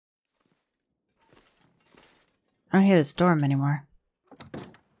I don't hear the storm anymore.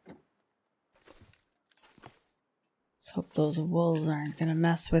 Let's hope those wolves aren't gonna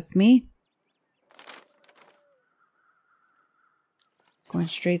mess with me. Going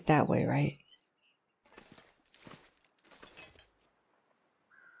straight that way, right?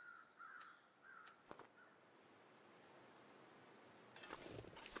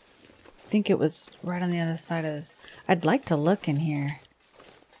 I think it was right on the other side of this. I'd like to look in here.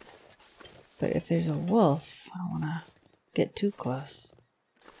 But if there's a wolf, I don't want to get too close.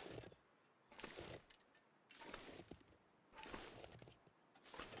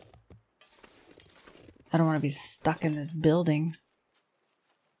 I don't want to be stuck in this building.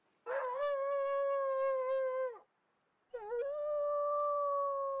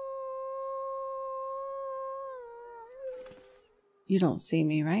 You don't see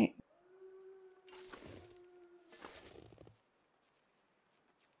me, right?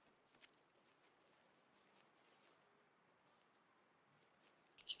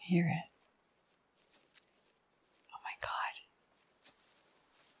 I can hear it. Oh my God.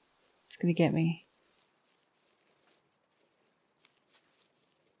 It's gonna get me.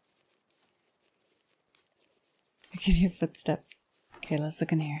 I can hear footsteps. Okay, let's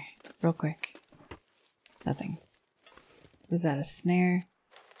look in here. Real quick. Nothing. Was that a snare?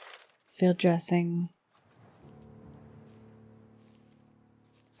 Field dressing.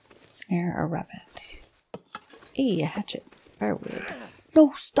 Snare or rabbit. Hey, a hatchet. Firewood.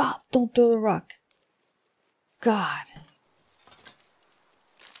 No, stop! Don't throw the rock. God.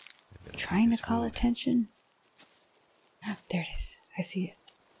 Trying to call attention? There it is. I see it.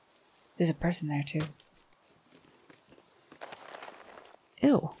 There's a person there too.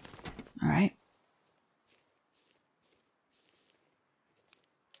 Ew. Alright.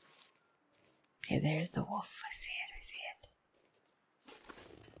 Okay, there's the wolf. I see it. I see it.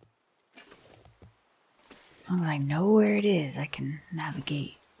 As long as I know where it is, I can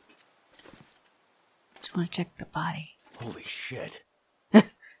navigate. Just want to check the body. Holy shit. That'll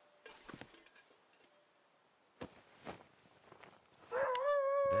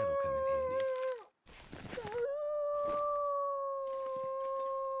come in handy.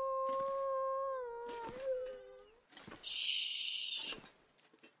 Shh.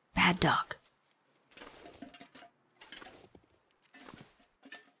 Bad dog.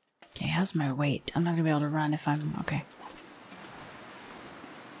 Okay, how's my weight? I'm not gonna be able to run if I'm okay.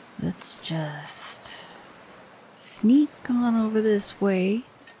 Let's just sneak on over this way.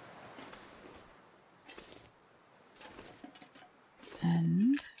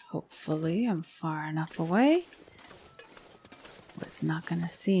 And hopefully I'm far enough away where it's not gonna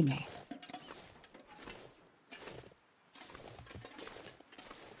see me.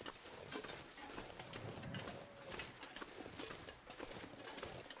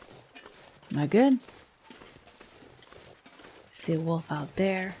 Am I good? See a wolf out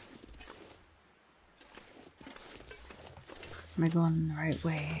there. Am I going the right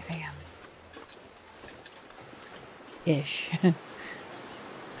way? I am. Ish.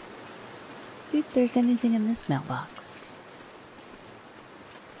 See if there's anything in this mailbox.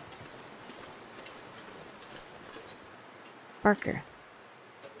 Barker.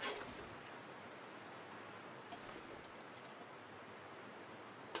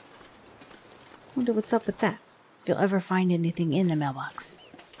 Wonder what's up with that. If you'll ever find anything in the mailbox.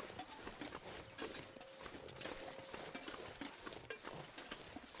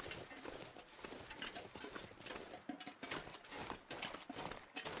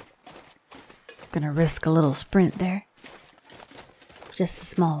 Gonna risk a little sprint there. Just a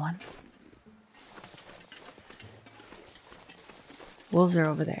small one. Wolves are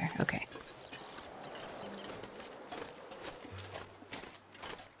over there. Okay.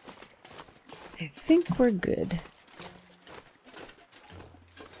 I think we're good.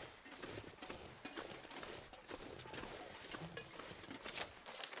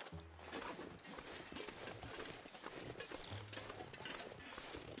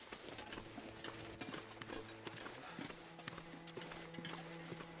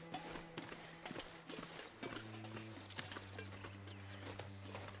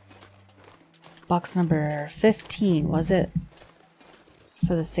 Box number 15, was it?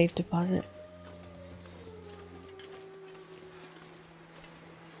 For the safe deposit?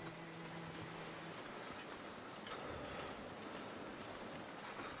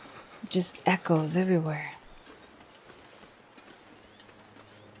 It just echoes everywhere.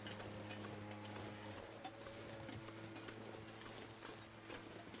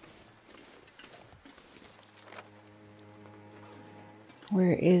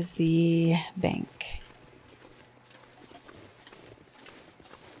 Where is the bank?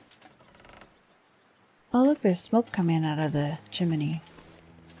 Oh, look, there's smoke coming out of the chimney.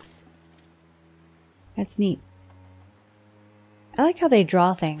 That's neat. I like how they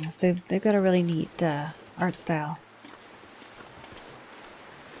draw things. They've got a really neat art style.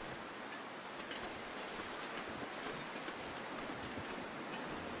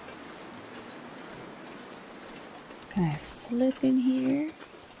 Can I slip in here?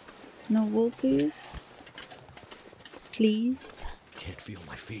 No wolfies? Please? Can't feel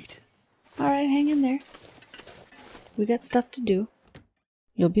my feet. Alright, hang in there. We got stuff to do.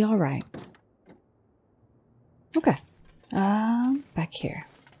 You'll be alright. Okay. Back here.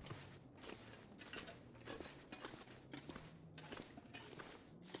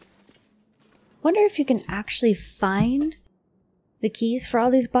 Wonder if you can actually find the keys for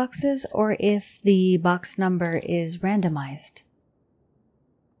all these boxes, or if the box number is randomized.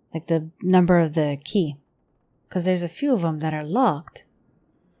 Like the number of the key. Because there's a few of them that are locked.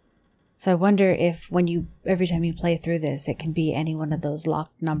 So I wonder if every time you play through this, it can be any one of those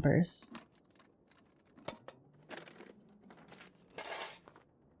locked numbers.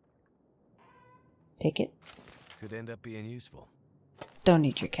 Take it. Could end up being useful. Don't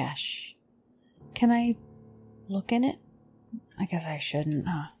need your cash. Can I look in it? I guess I shouldn't,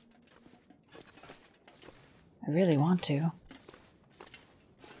 huh? I really want to.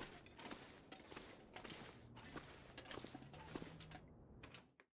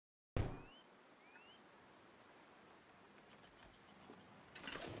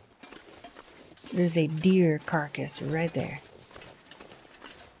 There's a deer carcass right there.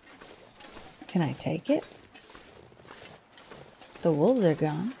 Can I take it? The wolves are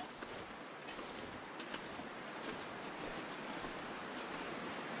gone.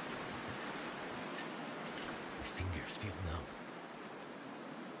 My fingers feel numb.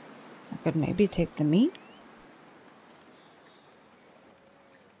 I could maybe take the meat.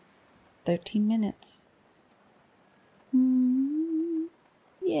 13 minutes.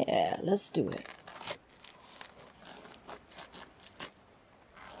 Yeah, let's do it.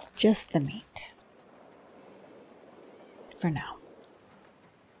 Just the meat. For now.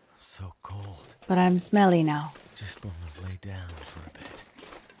 I'm so cold. But I'm smelly now. Just want to lay down for a bit.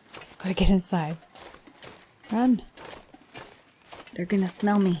 Gotta get inside. Run. They're gonna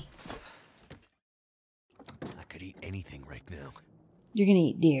smell me. I could eat anything right now. You're gonna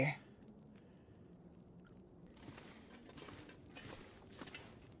eat deer.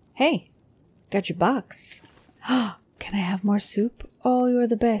 Hey, got your box. Can I have more soup? Oh, you're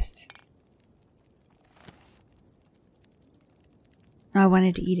the best. No, I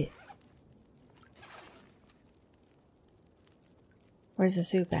wanted to eat it. Where's the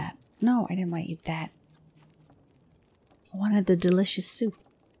soup at? No, I didn't want to eat that. I wanted the delicious soup.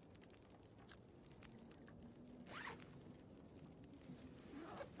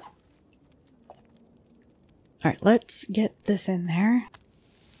 Alright, let's get this in there.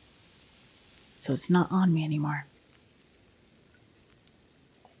 So it's not on me anymore.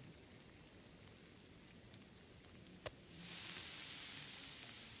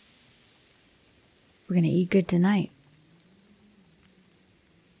 We're gonna eat good tonight.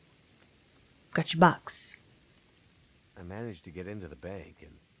 Got your box. I managed to get into the bank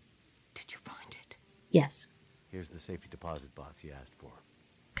and... Did you find it? Yes. Here's the safety deposit box you asked for.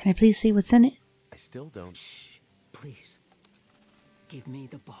 Can I please see what's in it? I still don't... Shh, please. Give me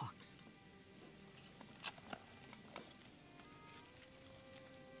the box.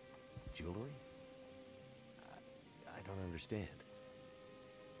 Jewelry? I don't understand.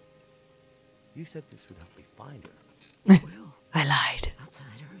 You said this would help me find her. It will. I lied.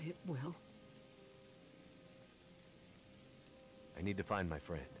 Outsider, it will. I need to find my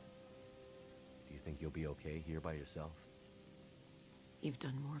friend. Do you think you'll be okay here by yourself? You've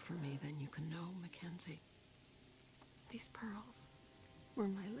done more for me than you can know, Mackenzie. These pearls were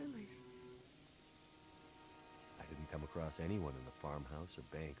my lilies. I didn't come across anyone in the farmhouse or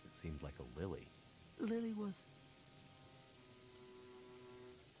bank that seemed like a lily. Lily was...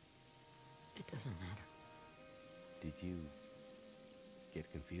 It doesn't matter. Did you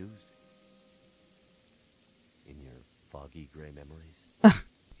get confused? In your foggy gray memories?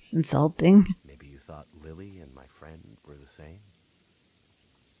 It's insulting. Maybe you thought Lily and my friend were the same?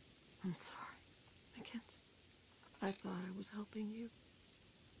 I'm sorry, Mackenzie. I thought I was helping you.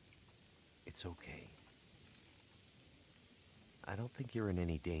 It's okay. I don't think you're in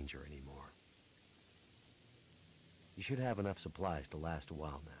any danger anymore. You should have enough supplies to last a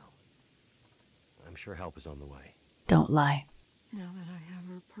while now. I'm sure help is on the way. Don't lie. Now that I have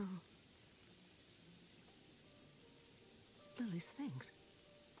her pearls. Lily's things.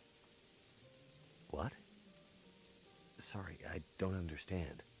 What? Sorry, I don't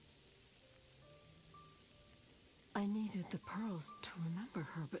understand. I needed the pearls to remember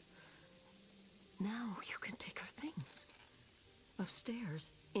her, but now you can take her things.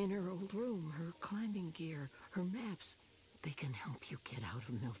 Upstairs, in her old room, her climbing gear, her maps. They can help you get out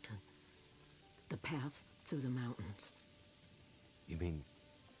of Milton. The path through the mountains. You mean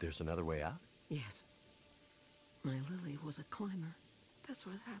there's another way out? Yes. My Lily was a climber. That's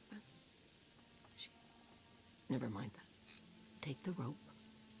what happened. Never mind that. Take the rope,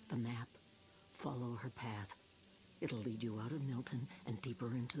 the map, follow her path. It'll lead you out of Milton and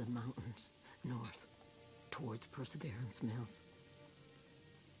deeper into the mountains, north, towards Perseverance Mills.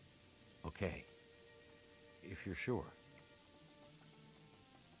 Okay. If you're sure.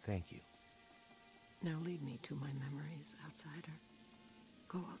 Thank you. Now lead me to my memories, outsider.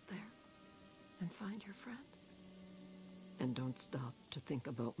 Go out there and find your friend. And don't stop to think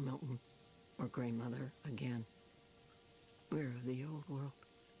about Milton or Grey Mother again. We're of the old world.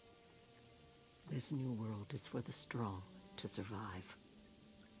 This new world is for the strong to survive.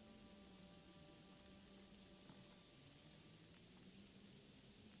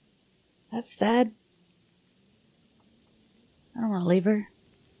 That's sad. I don't want to leave her.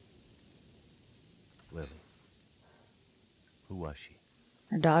 Lily. Who was she?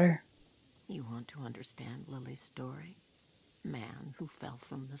 Her daughter. You want to understand Lily's story? Man who fell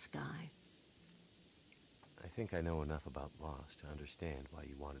from the sky. I think I know enough about loss to understand why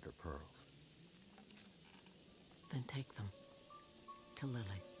you wanted her pearls. Then take them to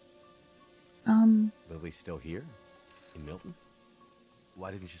Lily. Lily's still here? In Milton?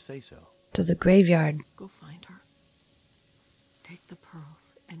 Why didn't you say so? To the graveyard. Go find her. Take the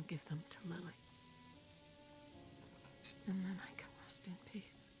pearls and give them to Lily. And then I can rest in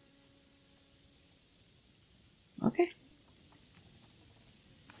peace. Okay.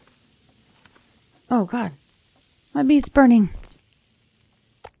 Oh, God. My meat's burning.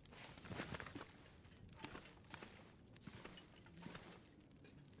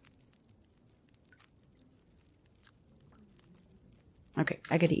 Okay,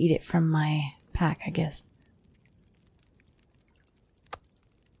 I gotta eat it from my pack, I guess.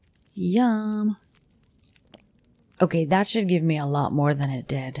 Yum. Okay, that should give me a lot more than it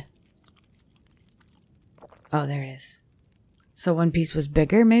did. Oh, there it is. So one piece was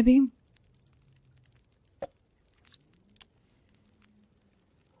bigger, maybe?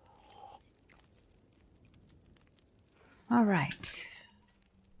 All right.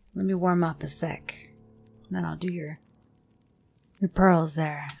 Let me warm up a sec. Then I'll do your pearls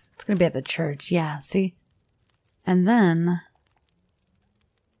there. It's going to be at the church. Yeah, see? And then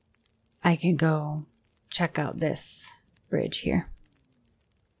I can go check out this bridge here.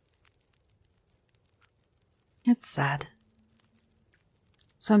 It's sad.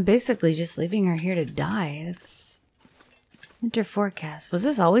 So I'm basically just leaving her here to die. It's winter forecast. Was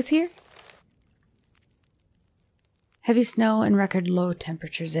this always here? Heavy snow and record low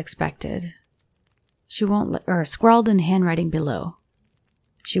temperatures expected. She won't or scrawled in handwriting below.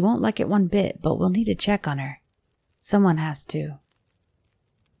 She won't like it one bit, but we'll need to check on her. Someone has to.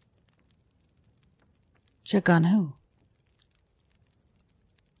 Check on who?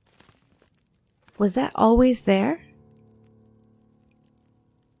 Was that always there?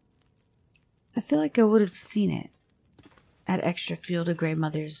 I feel like I would have seen it. Add extra fuel to Grey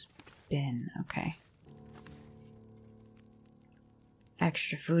Mother's bin. Okay.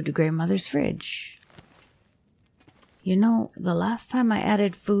 Extra food to Grey Mother's fridge. You know, the last time I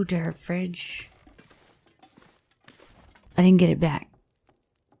added food to her fridge, I didn't get it back.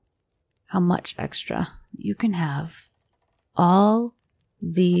 How much extra? You can have all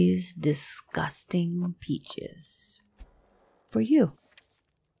these disgusting peaches for you.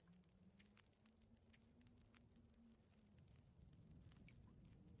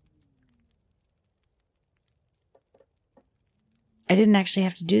 I didn't actually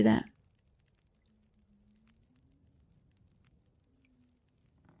have to do that.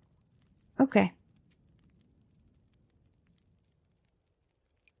 Okay.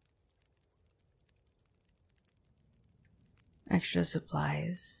 Extra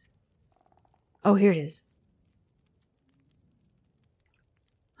supplies. Oh, here it is.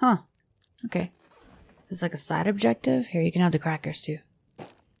 Huh. Okay. It's like a side objective. Here, you can have the crackers too.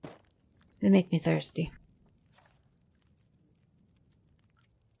 They make me thirsty.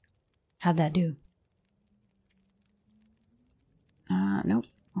 How'd that do? Nope.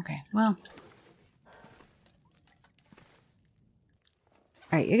 Okay, well.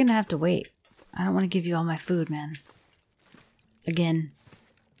 Alright, you're gonna have to wait. I don't want to give you all my food, man. Again.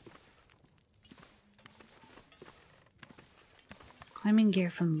 Climbing gear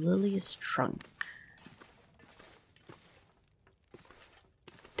from Lily's trunk.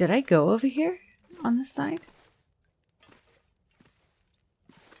 Did I go over here on this side?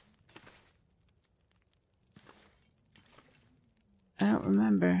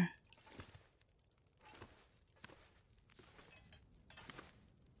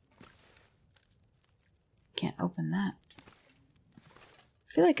 can't open that.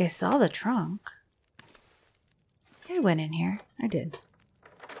 I feel like I saw the trunk. Yeah, I went in here. I did.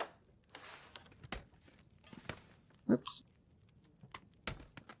 Whoops.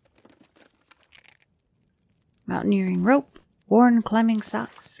 Mountaineering rope, worn climbing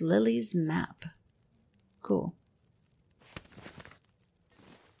socks, Lily's map. Cool.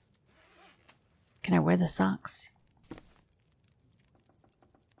 Can I wear the socks?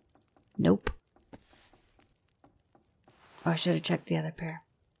 Nope. Oh, I should have checked the other pair.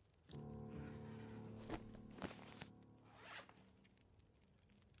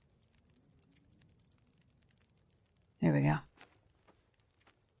 There we go.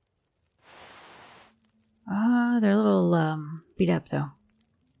 They're a little beat up though.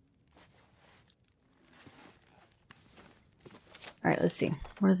 Alright, let's see.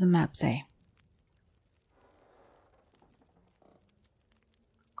 What does the map say?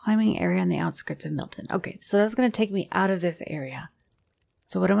 Climbing area on the outskirts of Milton. Okay, so that's going to take me out of this area.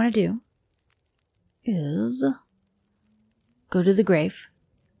 So what I want to do is go to the grave.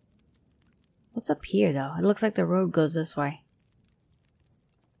 What's up here, though? It looks like the road goes this way.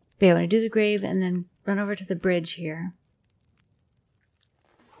 But yeah, I want to do the grave and then run over to the bridge here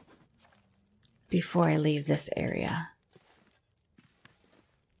before I leave this area.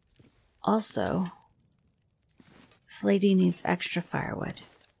 Also, this lady needs extra firewood.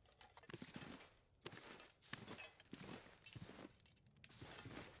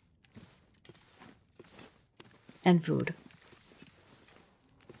 And food.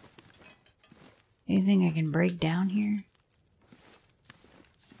 Anything I can break down here?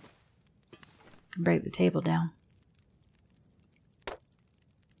 I can break the table down.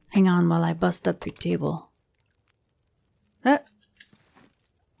 Hang on while I bust up your table.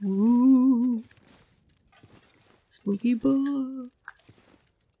 Ooh. Spooky book.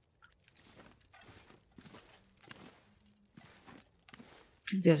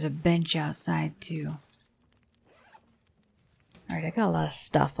 I think there's a bench outside too. Alright, I got a lot of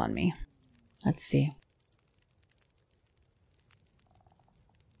stuff on me. Let's see.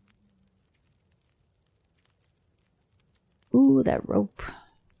 Ooh, that rope.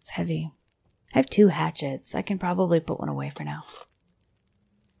 It's heavy. I have 2 hatchets. I can probably put one away for now.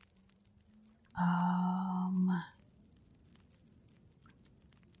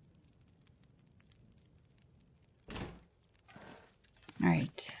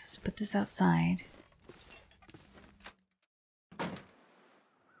 Alright, let's put this outside.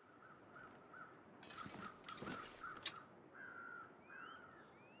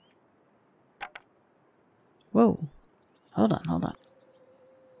 Whoa. Hold on, hold on.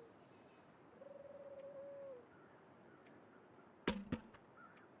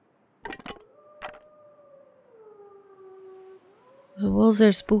 Those wolves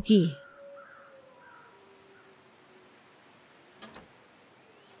are spooky.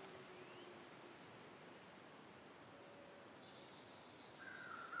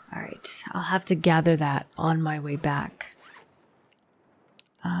 Alright, I'll have to gather that on my way back.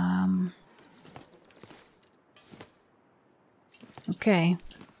 Okay.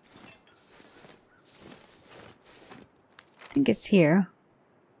 I think it's here.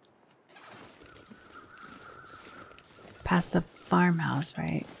 Past the farmhouse,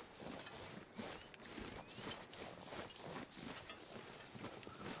 right?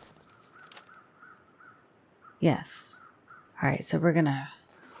 Yes. Alright, so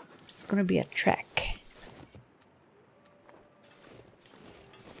it's gonna be a trek.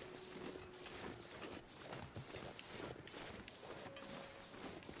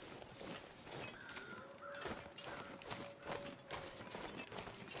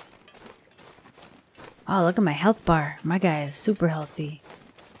 Oh, look at my health bar. My guy is super healthy.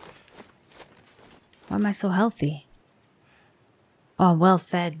 Why am I so healthy? Oh, I'm well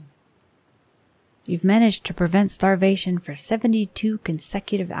fed. You've managed to prevent starvation for 72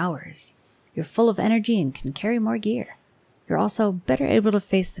 consecutive hours. You're full of energy and can carry more gear. You're also better able to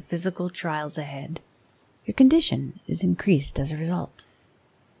face the physical trials ahead. Your condition is increased as a result.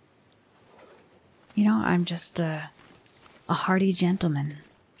 You know, I'm just a hardy gentleman.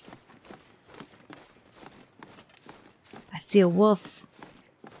 I see a wolf.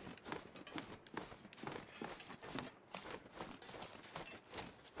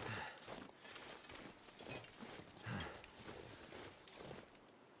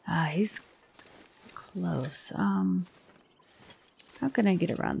 He's close. How can I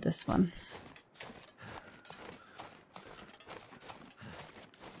get around this one?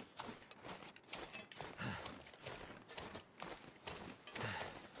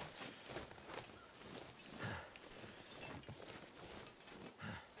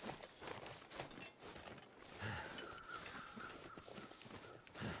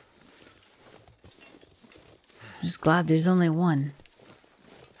 I'm just glad there's only one.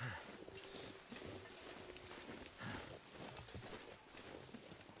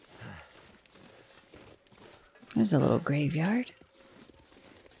 There's a little graveyard.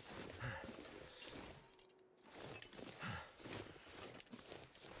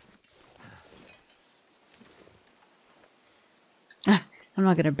 I'm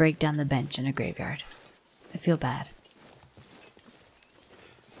not going to break down the bench in a graveyard. I feel bad.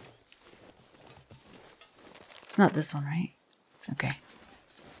 It's not this one, right? Okay.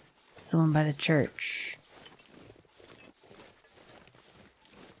 It's the one by the church.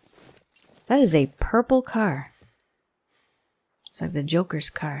 That is a purple car. It's like the Joker's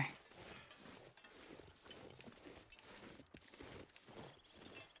car.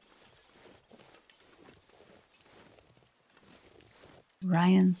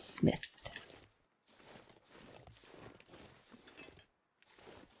 Ryan Smith.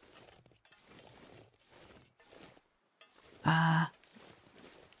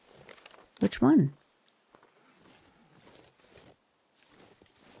 Which one?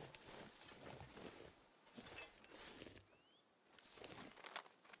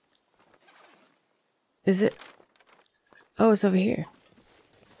 Is it? Oh, it's over here.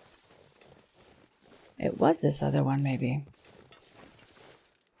 It was this other one, maybe.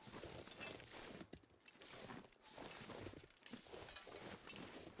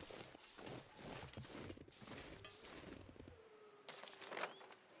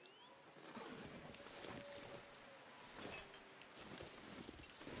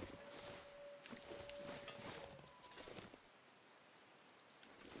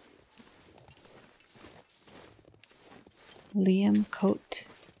 Liam Coate,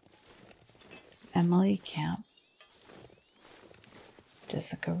 Emily Camp,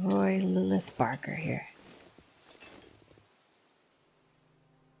 Jessica Roy, Lilith Barker here.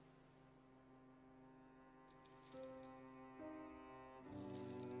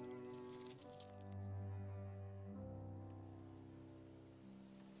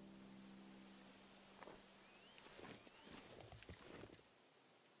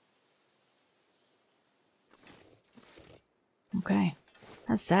 Okay,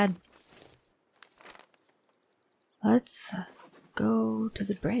 that's sad. Let's go to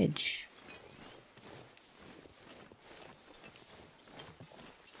the bridge.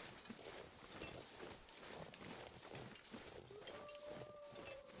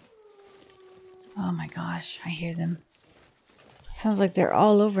 Oh my gosh, I hear them. Sounds like they're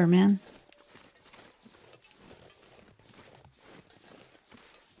all over, man.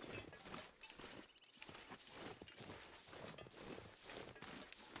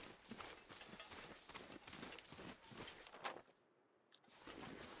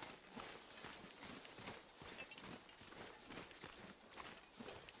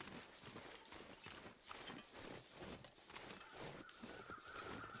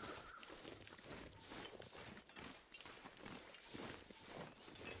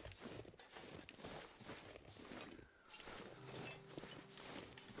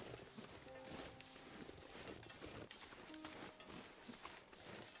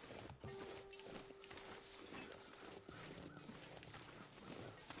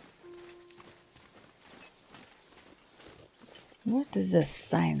 What does this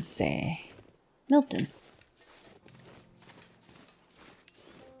sign say? Milton.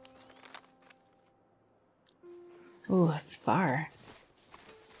 Oh, it's far.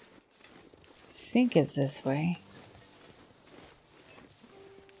 I think it's this way.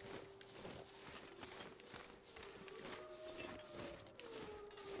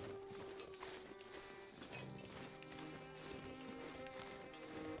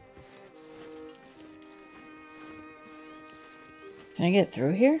 Can I get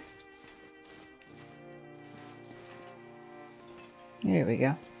through here? There we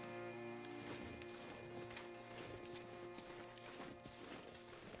go.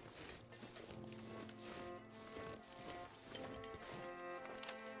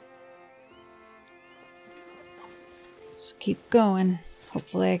 Just keep going.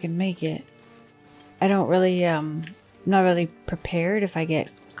 Hopefully I can make it. I don't really, I'm not really prepared if I get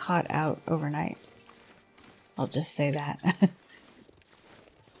caught out overnight. I'll just say that.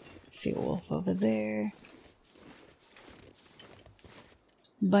 See a wolf over there.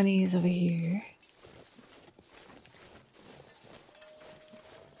 Bunnies over here.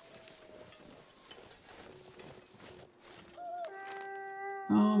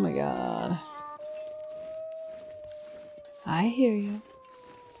 Oh my god. I hear you.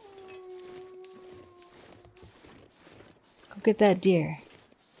 Go get that deer.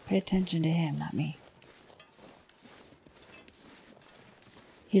 Pay attention to him, not me.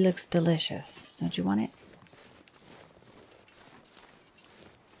 He looks delicious. Don't you want it?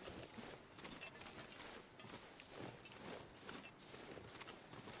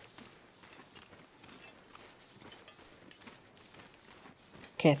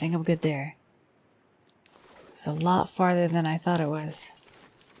 Okay, I think I'm good there. It's a lot farther than I thought it was.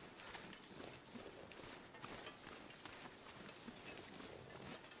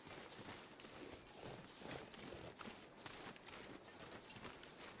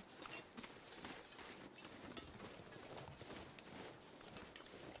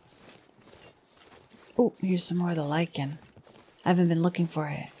 Oh, here's some more of the lichen. I haven't been looking for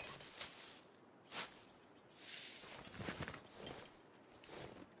it.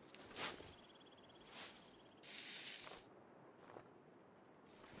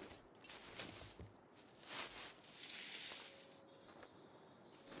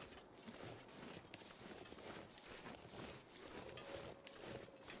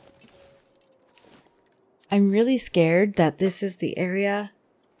 I'm really scared that this is the area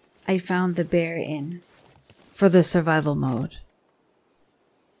I found the bear in for the survival mode.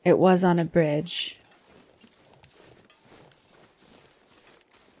 It was on a bridge.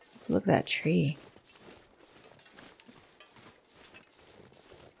 Look at that tree.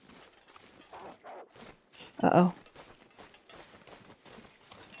 Uh-oh.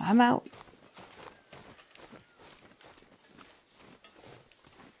 I'm out.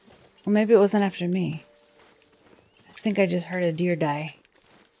 Or maybe it wasn't after me. I think I just heard a deer die.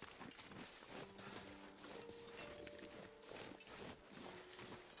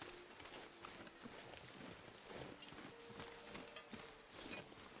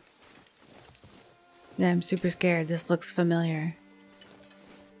 Yeah, I'm super scared. This looks familiar.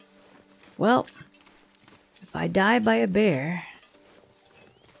 Well, if I die by a bear,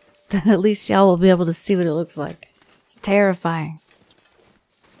 then at least y'all will be able to see what it looks like. It's terrifying.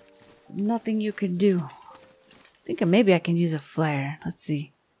 Nothing you can do. I think maybe I can use a flare. Let's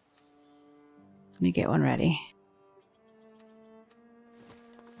see. Let me get one ready.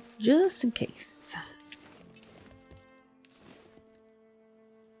 Just in case.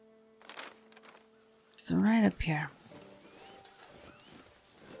 So right up here.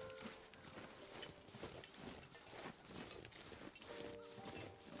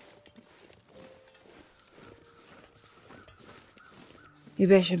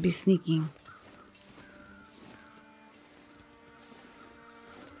 Maybe I should be sneaking.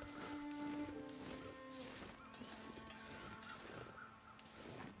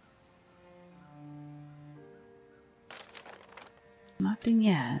 Nothing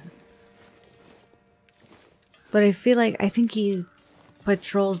yet. But I feel like, I think he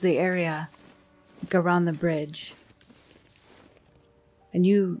patrols the area, like around the bridge. And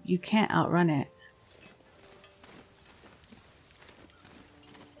you can't outrun it.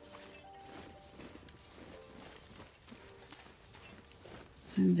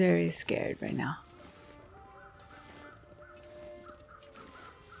 So I'm very scared right now.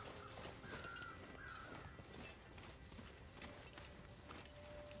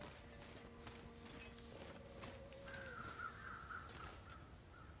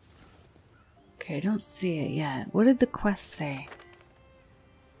 Okay, I don't see it yet. What did the quest say?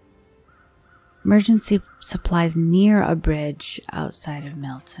 Emergency supplies near a bridge outside of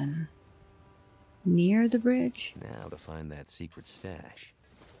Milton. Near the bridge? Now to find that secret stash.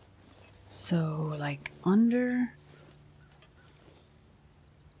 So, like, under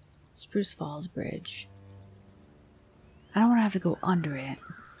Spruce Falls Bridge. I don't want to have to go under it.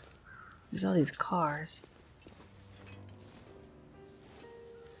 There's all these cars.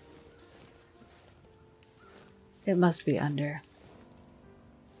 It must be under.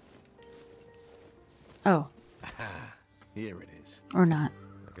 Oh. Aha, here it is. Or not.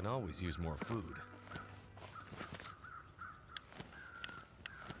 I can always use more food.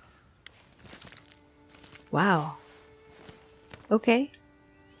 Wow. Okay.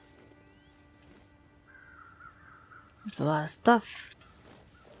 That's a lot of stuff.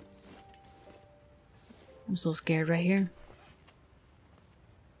 I'm so scared right here.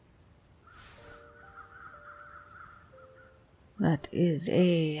 That is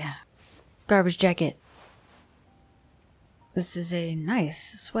a garbage jacket. This is a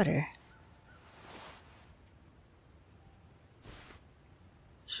nice sweater.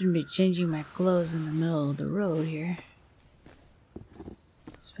 Shouldn't be changing my clothes in the middle of the road here.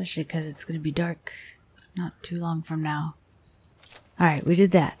 Especially because it's going to be dark not too long from now. Alright, we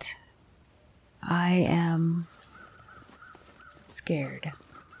did that. I am scared.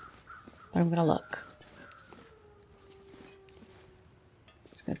 But I'm going to look.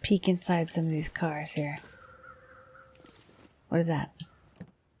 Just going to peek inside some of these cars here. What is that?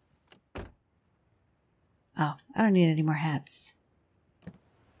 Oh, I don't need any more hats.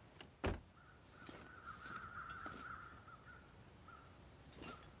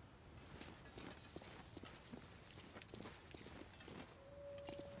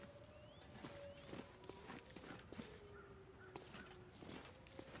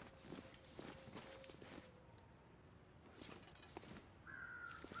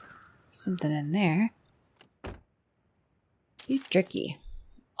 something in there. Beef jerky.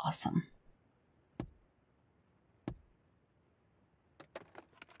 Awesome.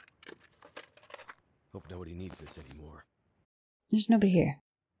 Hope nobody needs this anymore. There's nobody here.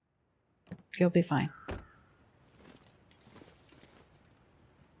 You'll be fine.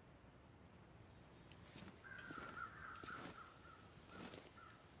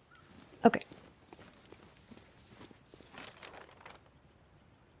 Okay.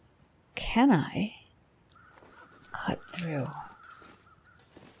 Can I cut through?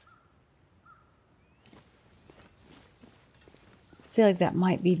 I feel like that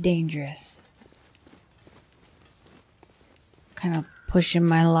might be dangerous. Kind of pushing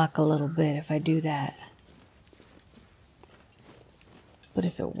my luck a little bit if I do that. But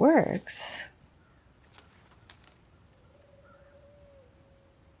if it works...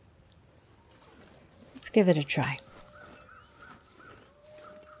 let's give it a try.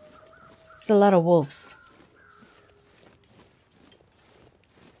 There's a lot of wolves.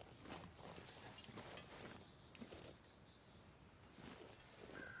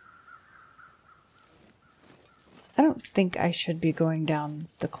 I don't think I should be going down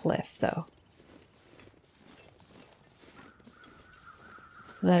the cliff, though.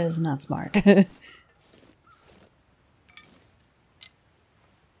 That is not smart.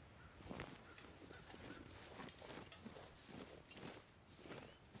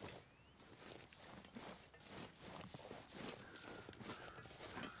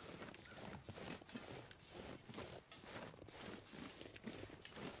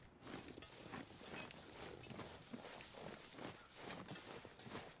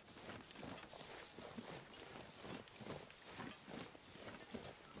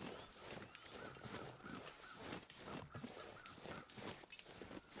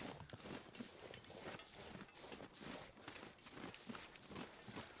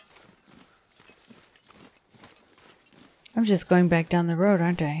 I'm just going back down the road,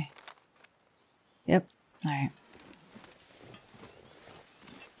 aren't I? Yep. All right.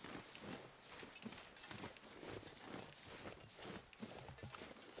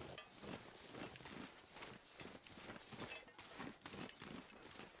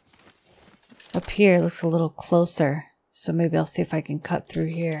 Up here it looks a little closer, so maybe I'll see if I can cut through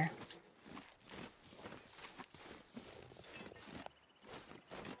here.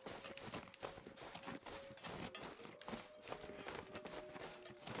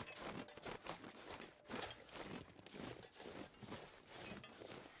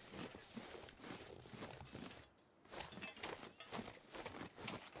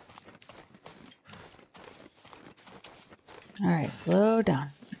 Alright, slow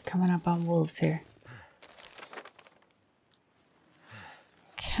down. We're coming up on wolves here.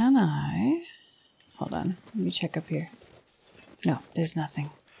 Can I... hold on, let me check up here. No, there's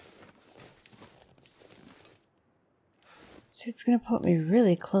nothing. See, it's gonna put me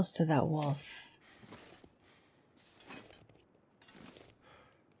really close to that wolf.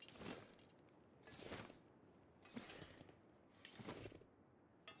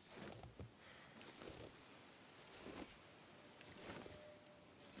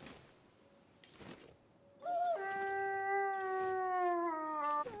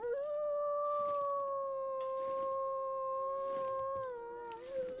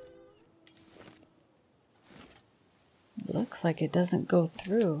 Looks like it doesn't go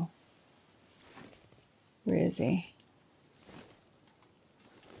through. Where is he?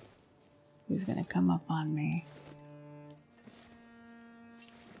 He's gonna come up on me.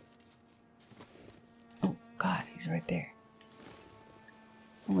 Oh God, he's right there.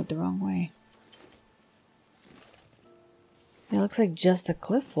 I went the wrong way. It looks like just a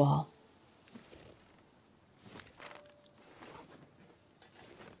cliff wall.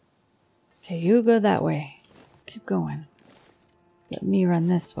 Okay, you go that way. Keep going. Let me run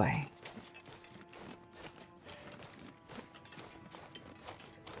this way.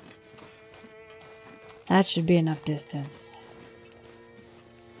 That should be enough distance.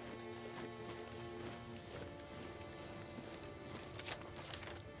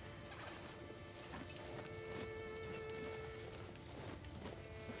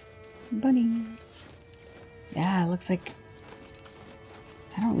 Bunnies. Yeah, it looks like...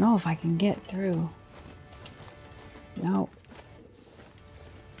 I don't know if I can get through. No.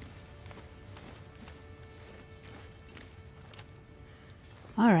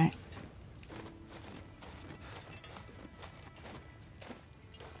 All right.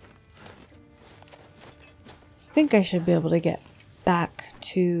 I think I should be able to get back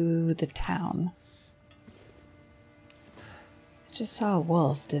to the town. I just saw a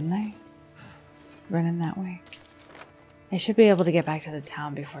wolf, didn't I? Running that way. I should be able to get back to the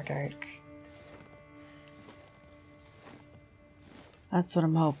town before dark. That's what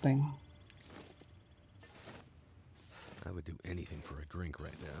I'm hoping. I would do anything for a drink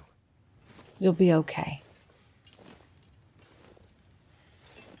right now. You'll be okay.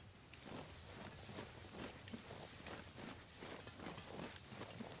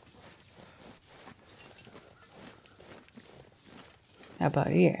 How about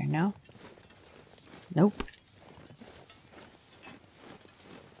here? No? Nope.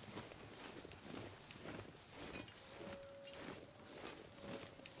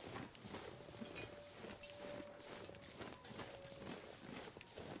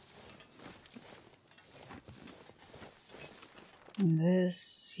 And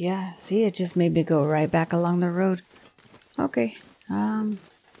this, yeah, see, it just made me go right back along the road. Okay,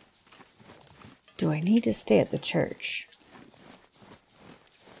 do I need to stay at the church?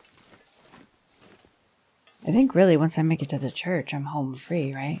 I think really once I make it to the church, I'm home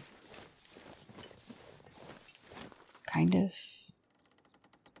free, right? Kind of.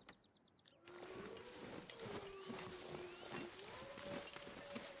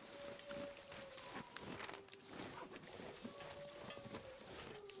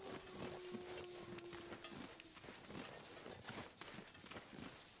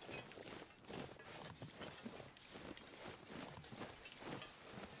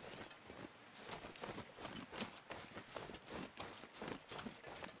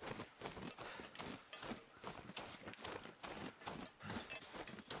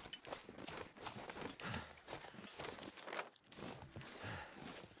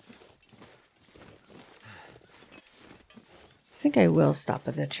 I think I will stop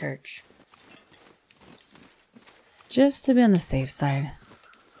at the church. Just to be on the safe side.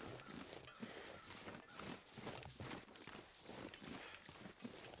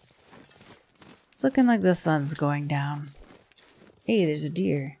 It's looking like the sun's going down. Hey, there's a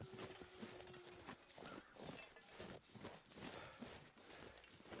deer.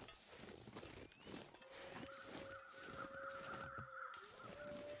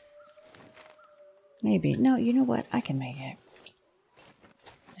 Maybe. No, you know what? I can make it.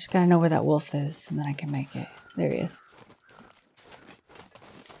 Just gotta know where that wolf is, and then I can make it. There he is.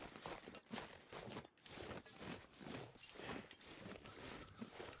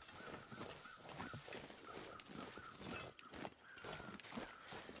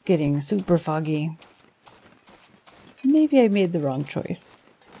 It's getting super foggy. Maybe I made the wrong choice.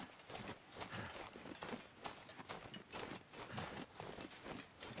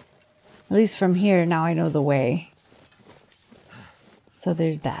 At least from here, now I know the way. So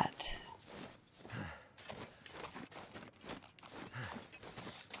there's that.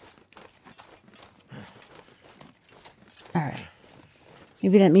 All right.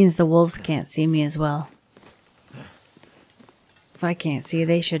 Maybe that means the wolves can't see me as well. If I can't see,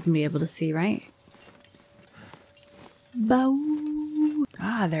 they shouldn't be able to see, right? Bow.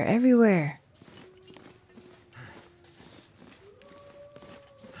 Ah, they're everywhere.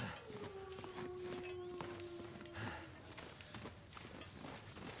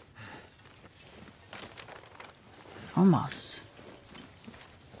 Almost.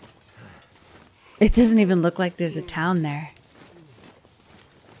 It doesn't even look like there's a town there.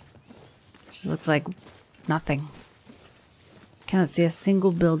 It just looks like nothing. Cannot see a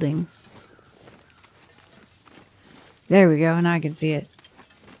single building. There we go. Now I can see it.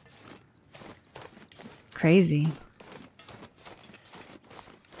 Crazy.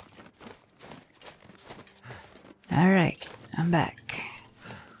 All right, I'm back.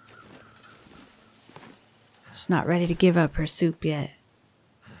 Just not ready to give up her soup yet.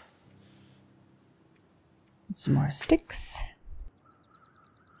 Some more sticks.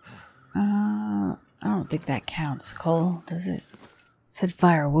 I don't think that counts, coal, does it? It said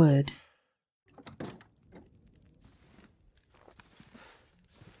firewood.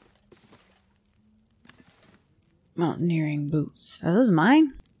 Mountaineering boots. Are those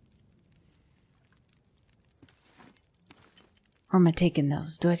mine? Or am I taking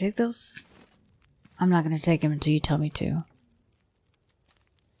those? Do I take those? I'm not going to take them until you tell me to.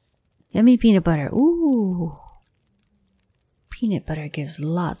 Yummy peanut butter. Ooh. Peanut butter gives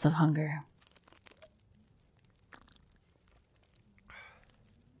lots of hunger.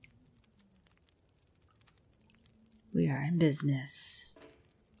 We are in business.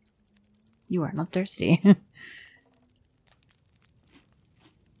 You are not thirsty.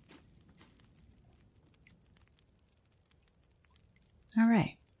 All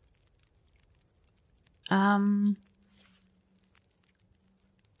right.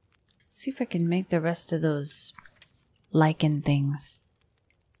 Let's see if I can make the rest of those lichen things.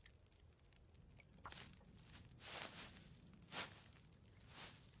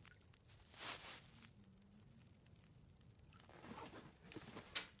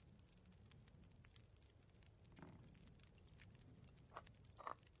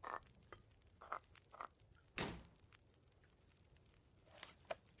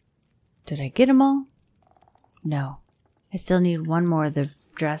 Did I get them all? No. I still need one more of the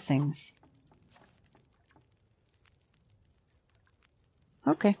dressings.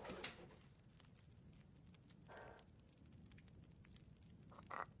 Okay.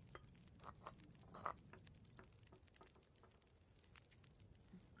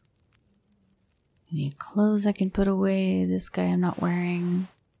 Any clothes I can put away? This guy I'm not wearing.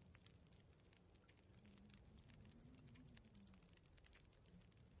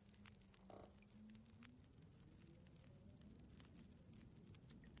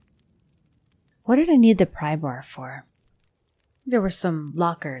 What did I need the pry bar for? There were some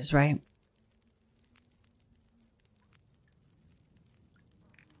lockers, right?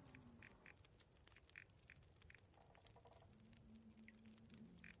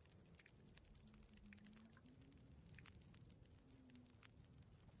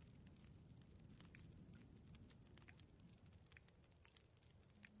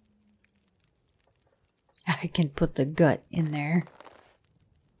 I can put the gut in there.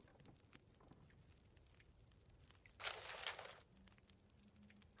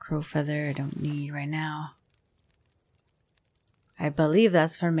 Crow feather I don't need right now. I believe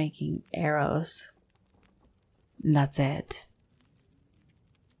that's for making arrows. And that's it.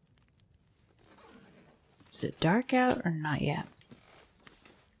 Is it dark out or not yet?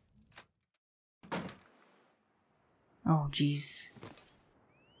 Oh, geez.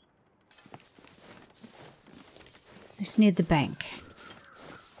 I just need the bank.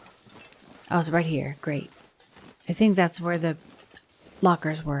 Oh, it's right here. Great. I think that's where the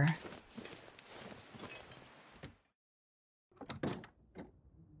lockers were.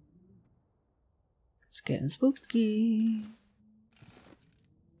 It's getting spooky.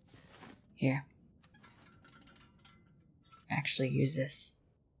 Here. Actually use this.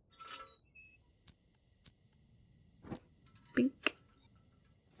 Bink.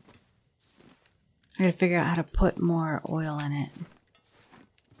 I gotta figure out how to put more oil in it.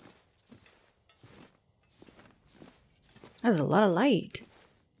 That's a lot of light.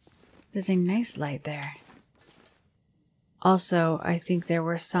 There's a nice light there. Also, I think there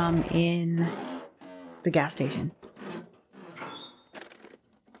were some in the gas station.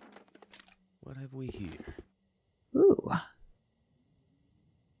 What have we here? Ooh.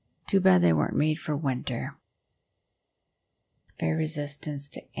 Too bad they weren't made for winter. Fair resistance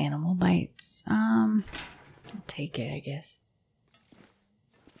to animal bites. I'll take it, I guess.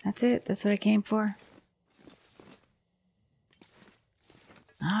 That's it? That's what I came for?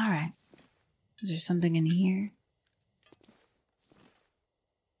 Alright. Is there something in here?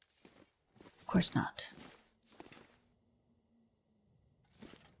 Of course not.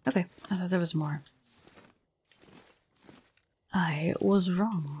 Okay, I thought there was more. I was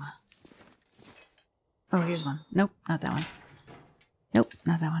wrong. Oh, here's one. Nope, not that one. Nope,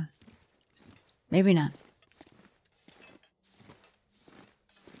 not that one. Maybe not.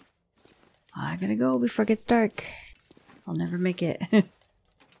 I gotta go before it gets dark. I'll never make it.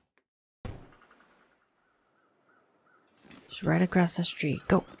 Just right across the street.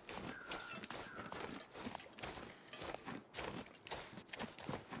 Go.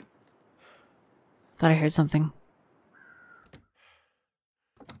 Thought I heard something.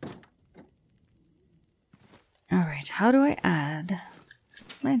 Alright, how do I add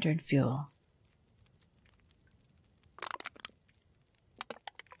lantern fuel?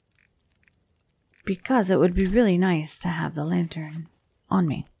 Because it would be really nice to have the lantern on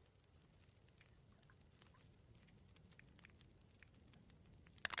me.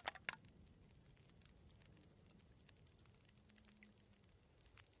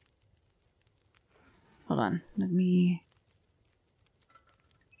 Hold on, let me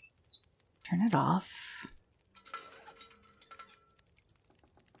turn it off.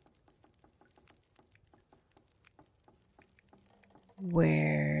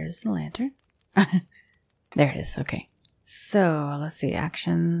 Where's the lantern? There it is, okay. So, let's see,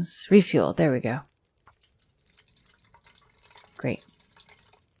 actions, refuel, there we go. Great.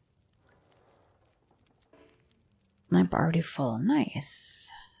 Lamp already full, nice.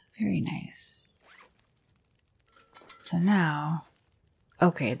 Very nice. So now,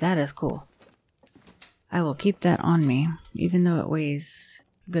 okay, that is cool. I will keep that on me, even though it weighs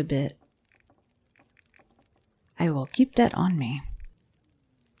a good bit. I will keep that on me.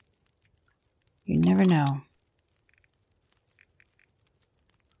 You never know.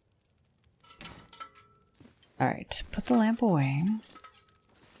 Alright, put the lamp away.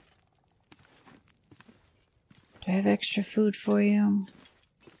 Do I have extra food for you?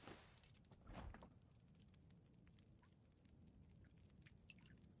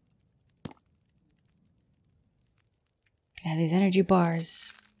 Can I have these energy bars?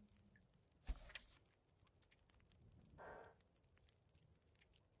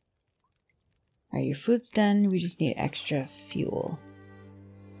 Alright, your food's done. We just need extra fuel.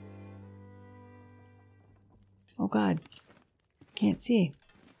 Oh god. Can't see.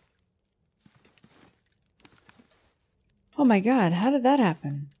 Oh my god, how did that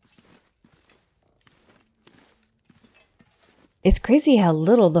happen? It's crazy how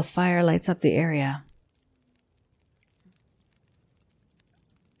little the fire lights up the area.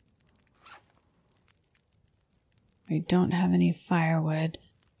 I don't have any firewood.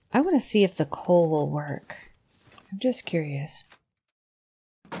 I want to see if the coal will work. I'm just curious.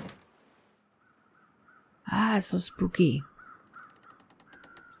 Ah, it's so spooky.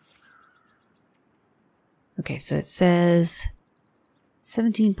 Okay, so it says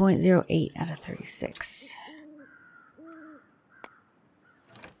 17.08 out of 36.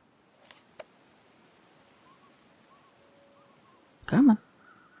 Come on.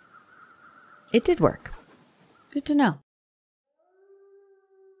 It did work. Good to know.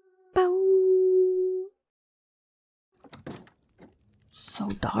 Bow. So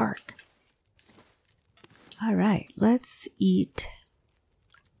dark. All right, let's eat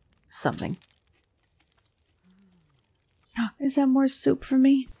something. Is that more soup for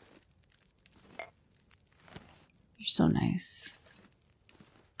me? You're so nice.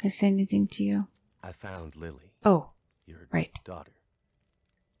 Can I say anything to you? I found Lily. Oh, Your right. daughter.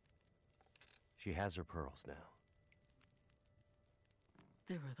 She has her pearls now.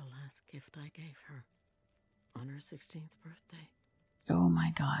 They were the last gift I gave her on her 16th birthday. Oh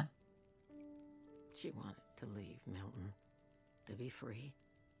my god. She wanted to leave Milton, to be free.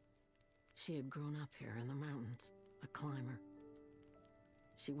 She had grown up here in the mountains, a climber.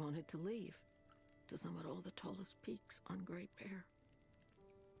 She wanted to leave, to summit all the tallest peaks on Great Bear.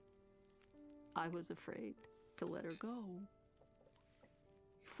 I was afraid to let her go.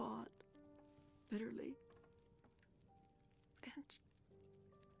 Fought bitterly. And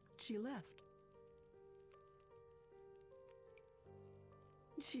she left.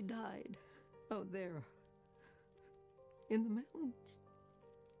 She died out there in the mountains,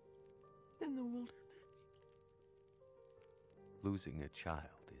 in the wilderness. Losing a child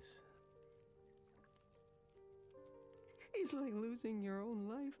is... It's like losing your own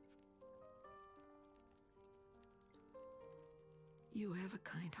life. You have a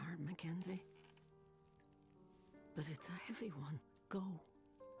kind heart, Mackenzie. But it's a heavy one. Go.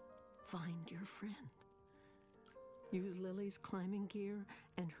 Find your friend. Use Lily's climbing gear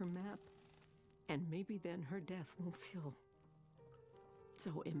and her map, and maybe then her death won't feel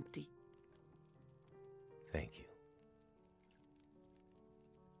so empty. Thank you.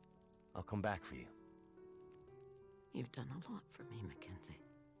 I'll come back for you. You've done a lot for me, Mackenzie.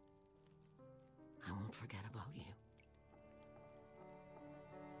 I won't forget about you.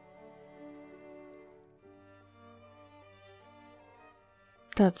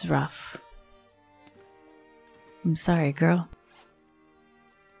 That's rough. I'm sorry, girl.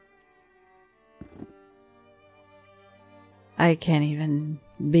 I can't even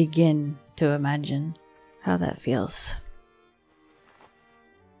begin to imagine how that feels.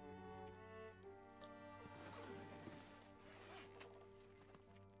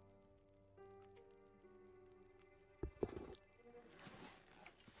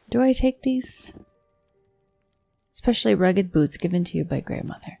 Do I take these? Especially rugged boots given to you by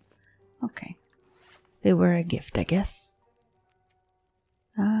grandmother. Okay. They were a gift, I guess.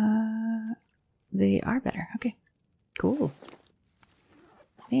 They are better. Okay. Cool.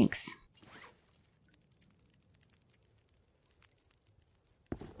 Thanks.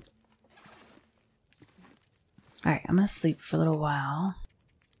 Alright, I'm gonna sleep for a little while.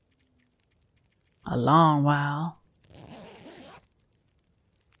 A long while.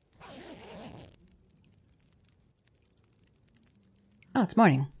 Oh, it's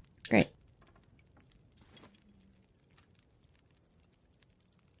morning. Great.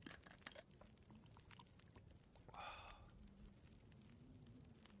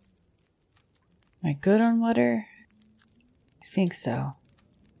 Am I good on water? I think so.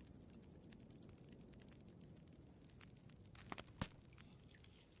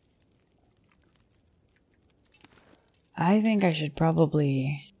 I think I should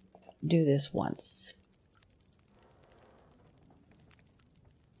probably do this once.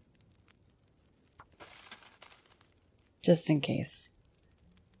 Just in case.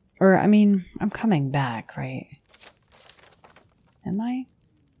 Or, I mean, I'm coming back, right? Am I?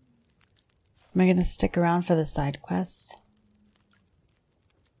 Am I gonna stick around for the side quests?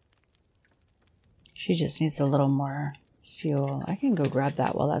 She just needs a little more fuel. I can go grab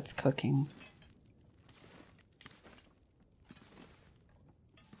that while that's cooking.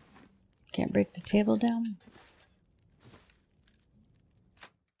 Can't break the table down.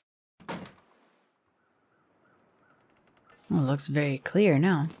 Oh, it looks very clear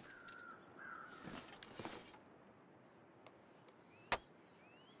now.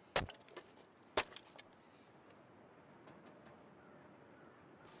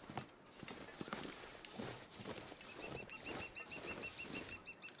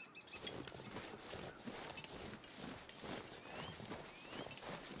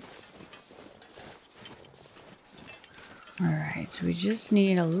 Alright, so we just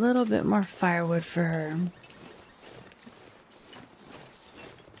need a little bit more firewood for her.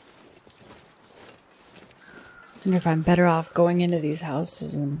 I wonder if I'm better off going into these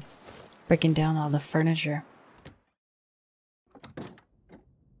houses and breaking down all the furniture.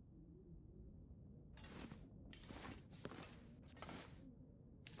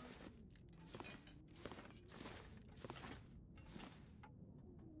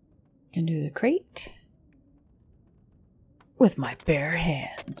 Can do the crate with my bare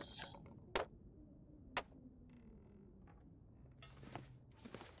hands.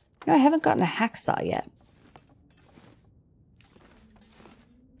 No, I haven't gotten a hacksaw yet.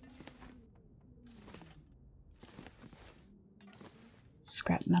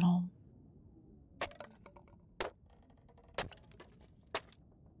 Scrap metal.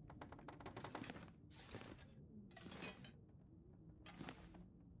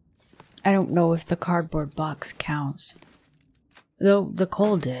 I don't know if the cardboard box counts. Though the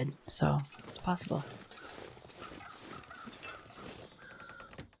coal did, so it's possible.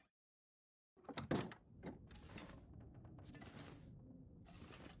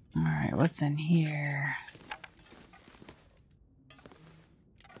 Alright, what's in here?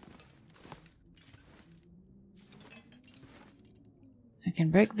 I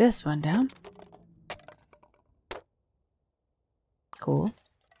can break this one down. Cool.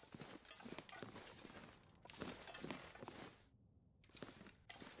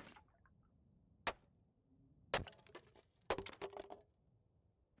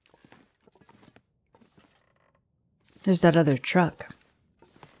 There's that other truck.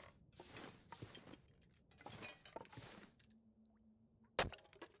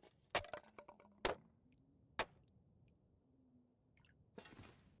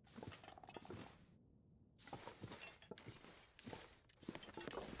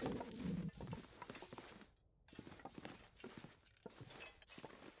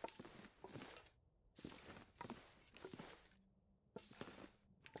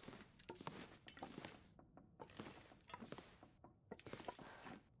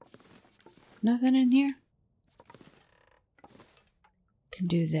 Nothing in here? Can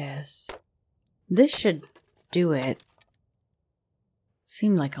do this. This should do it.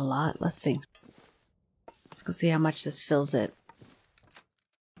 Seemed like a lot. Let's see. Let's go see how much this fills it.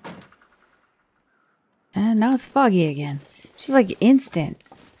 And now it's foggy again. It's just like instant.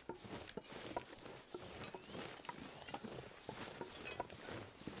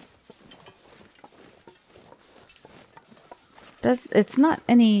 It's not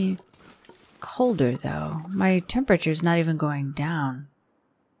any colder though. My temperature's not even going down.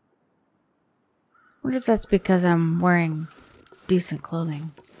 I wonder if that's because I'm wearing decent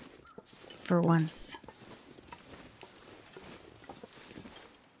clothing for once.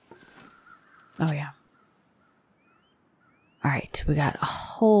 Oh yeah. Alright, we got a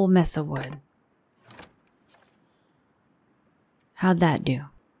whole mess of wood. How'd that do?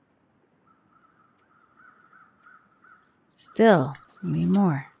 Still, we need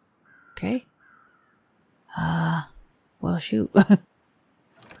more. Okay. Well, shoot.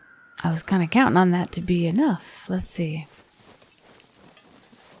 I was kind of counting on that to be enough. Let's see.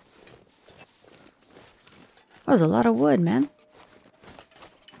 That was a lot of wood, man.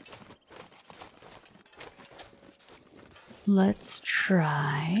 Let's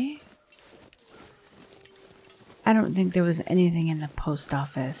try. I don't think there was anything in the post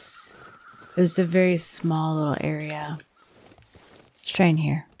office. It was a very small little area. Let's try in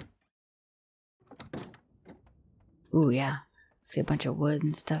here. Ooh, yeah. See a bunch of wood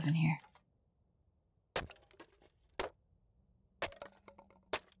and stuff in here.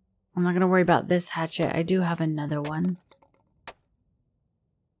 I'm not going to worry about this hatchet. I do have another one.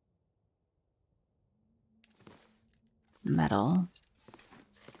 Metal.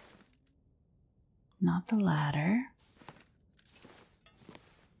 Not the ladder.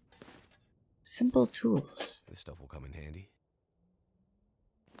 Simple tools. This stuff will come in handy.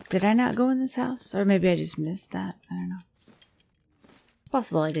 Did I not go in this house? Or maybe I just missed that. I don't know. It's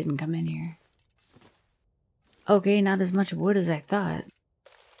possible I didn't come in here. Okay, not as much wood as I thought.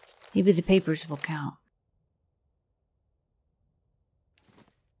 Maybe the papers will count.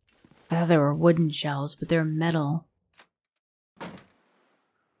 I thought they were wooden shelves, but they're metal.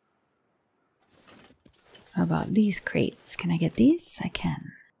 How about these crates? Can I get these? I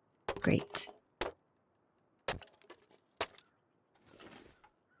can. Great.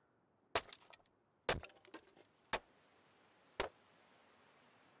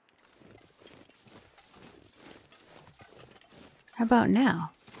 How about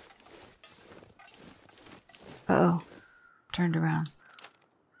now? Uh-oh. Turned around.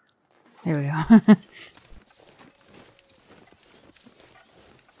 There we go.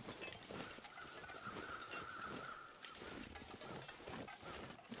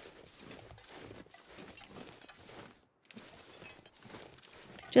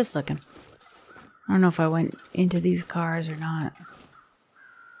 Just looking. I don't know if I went into these cars or not.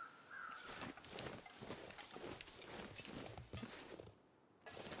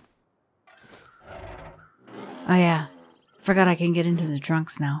 Oh yeah. Forgot I can get into the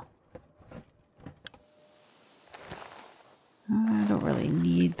trunks now. I don't really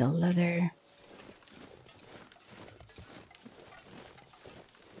need the leather.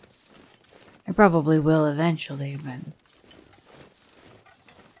 I probably will eventually, but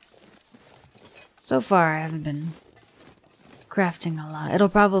so far I haven't been crafting a lot. It'll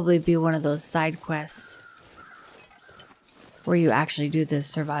probably be one of those side quests where you actually do the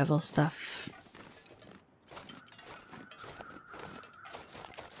survival stuff.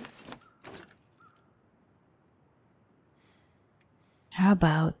 How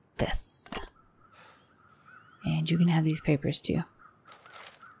about this? And you can have these papers too.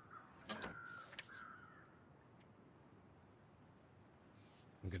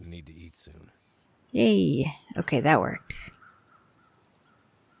 I'm gonna need to eat soon. Yay. Okay, that worked.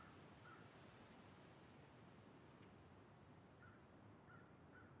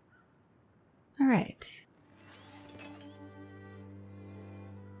 All right.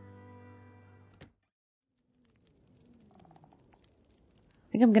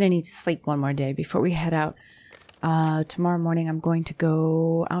 I think I'm going to need to sleep one more day before we head out. Tomorrow morning I'm going to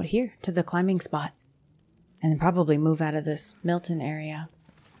go out here to the climbing spot. And then probably move out of this Milton area.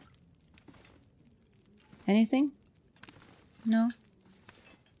 Anything? No?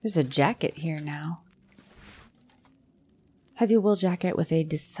 There's a jacket here now. Heavy wool jacket with a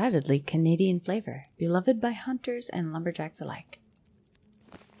decidedly Canadian flavor. Beloved by hunters and lumberjacks alike.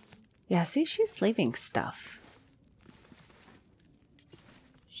 Yeah, see, she's leaving stuff.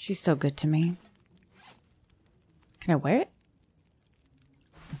 She's so good to me. Can I wear it?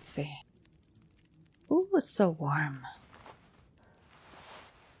 Let's see. Ooh, it's so warm.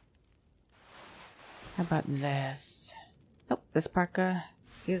 How about this? Nope, this parka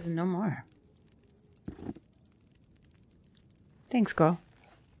is no more. Thanks, girl.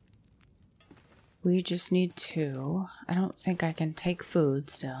 We just need to... I don't think I can take food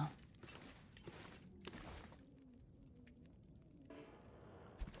still.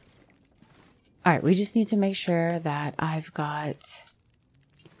 Alright, we just need to make sure that I've got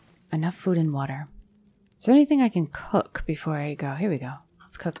enough food and water. Is there anything I can cook before I go? Here we go.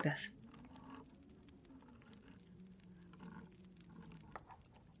 Let's cook this.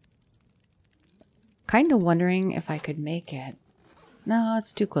 Kind of wondering if I could make it. No,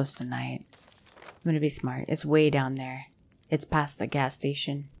 it's too close to night. I'm going to be smart. It's way down there. It's past the gas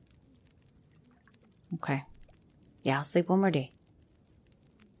station. Okay. Yeah, I'll sleep one more day.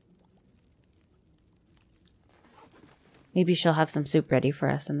 Maybe she'll have some soup ready for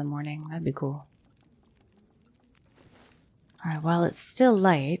us in the morning. That'd be cool. Alright, while it's still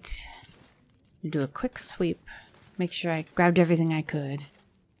light, I'll do a quick sweep. Make sure I grabbed everything I could.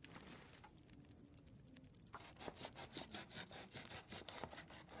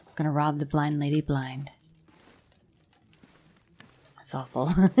 Gonna rob the blind lady blind. That's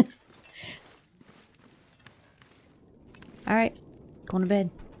awful. Alright, going to bed.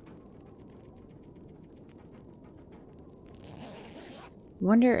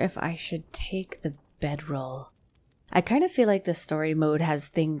 Wonder if I should take the bedroll. I kind of feel like the story mode has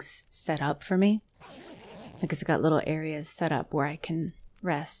things set up for me. Like it's got little areas set up where I can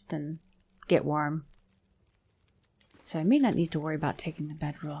rest and get warm. So I may not need to worry about taking the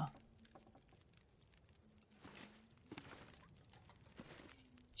bedroll.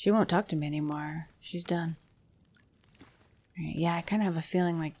 She won't talk to me anymore. She's done. Right, yeah, I kind of have a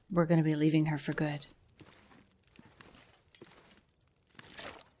feeling like we're going to be leaving her for good.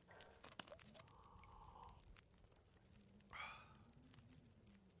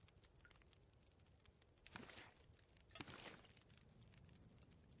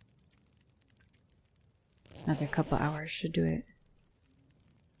 Another couple hours should do it.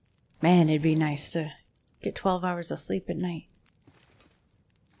 Man, it'd be nice to get 12 hours of sleep at night.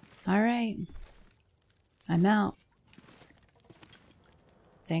 Alright. I'm out.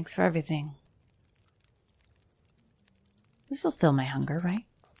 Thanks for everything. This will fill my hunger, right?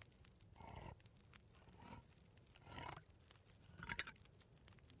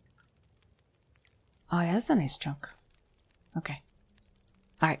 Oh yeah, that's a nice chunk. Okay.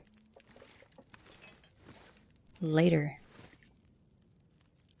 Alright. Later.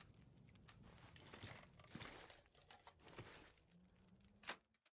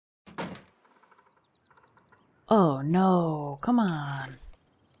 Oh no, come on.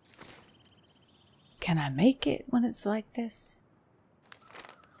 Can I make it when it's like this?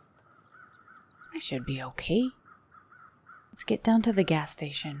 I should be okay. Let's get down to the gas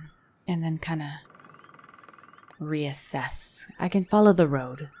station and then kind of reassess. I can follow the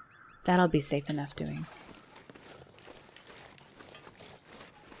road. That'll be safe enough doing.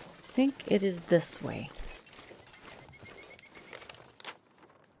 I think it is this way.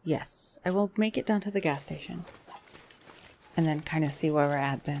 Yes, I will make it down to the gas station. And then kind of see where we're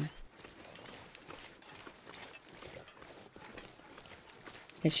at then.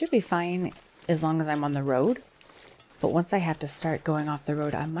 It should be fine as long as I'm on the road. But once I have to start going off the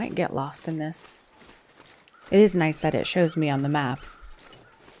road, I might get lost in this. It is nice that it shows me on the map.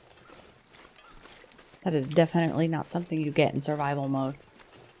 That is definitely not something you get in survival mode.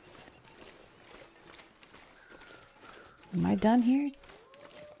 Am I done here?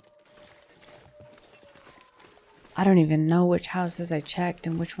 I don't even know which houses I checked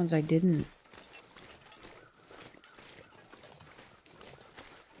and which ones I didn't.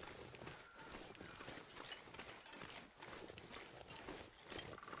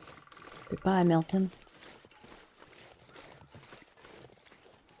 Goodbye, Milton.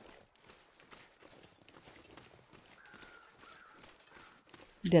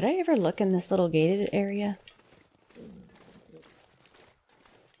 Did I ever look in this little gated area?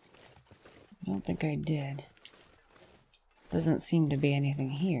 I don't think I did. Doesn't seem to be anything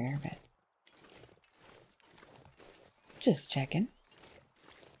here, but... just checking.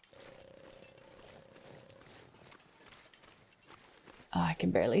 Oh, I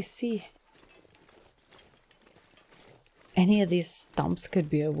can barely see. Any of these stumps could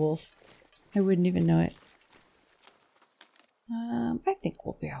be a wolf. I wouldn't even know it. I think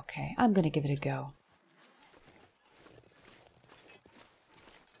we'll be okay. I'm gonna give it a go.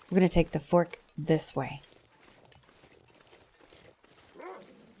 We're gonna take the fork this way.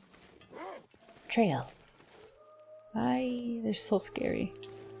 Trail. They're so scary.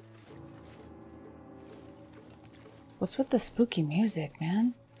 What's with the spooky music,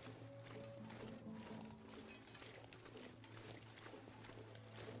 man?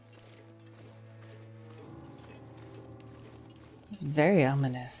 It's very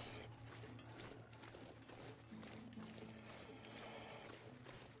ominous.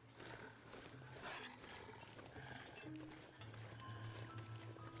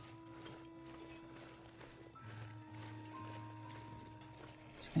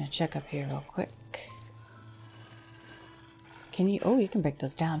 Just gonna check up here real quick. Can you? Oh, you can break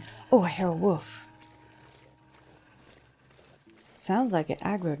those down. Oh, I hear a wolf. Sounds like it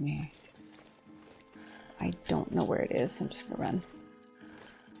aggroed me. I don't know where it is. I'm just gonna run.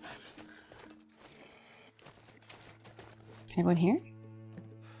 Can I go in here?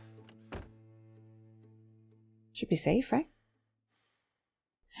 Should be safe, right?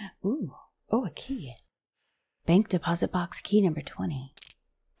 Ooh. Oh, a key. Bank deposit box key number 20.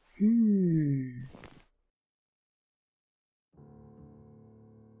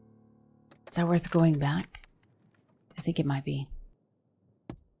 Is that worth going back? I think it might be.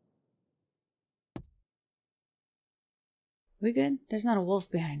 We good? There's not a wolf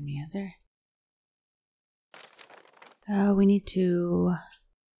behind me, is there? We need to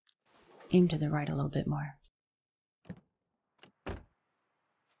aim to the right a little bit more.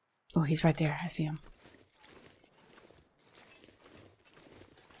 Oh, he's right there. I see him.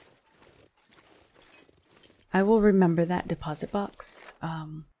 I will remember that deposit box.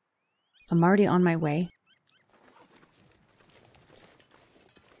 I'm already on my way.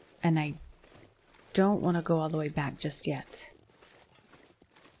 And I don't want to go all the way back just yet.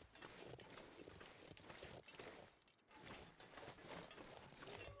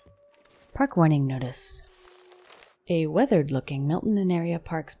 Park warning notice. A weathered-looking Milton and Area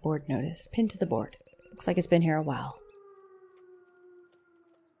Parks board notice pinned to the board. Looks like it's been here a while.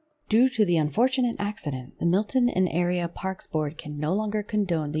 Due to the unfortunate accident, the Milton and Area Parks Board can no longer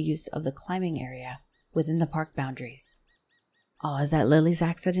condone the use of the climbing area within the park boundaries. Oh, is that Lily's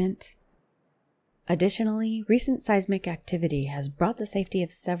accident? Additionally, recent seismic activity has brought the safety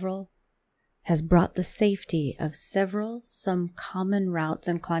of some common routes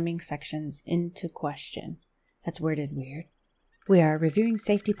and climbing sections into question. That's worded weird. We are reviewing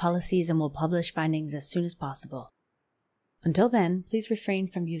safety policies and will publish findings as soon as possible. Until then, please refrain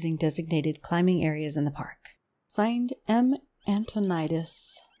from using designated climbing areas in the park. Signed, M.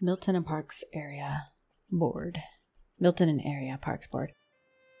 Antonitis, Milton and Parks Area Board. Milton and Area Parks Board.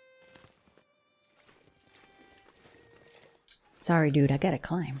 Sorry, dude, I gotta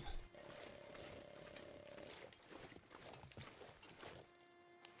climb.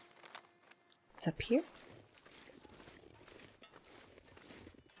 It's up here.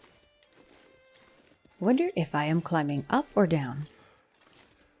 Wonder if I am climbing up or down.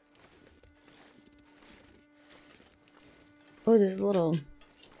 Oh, there's a little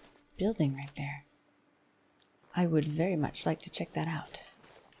building right there. I would very much like to check that out.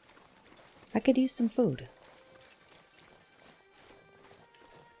 I could use some food.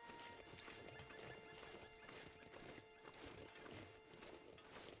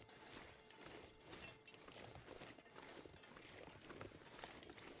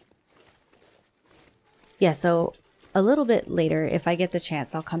 Yeah, so a little bit later, if I get the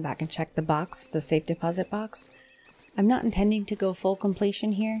chance, I'll come back and check the box, the safe deposit box. I'm not intending to go full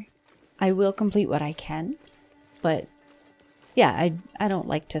completion here. I will complete what I can, but yeah, I don't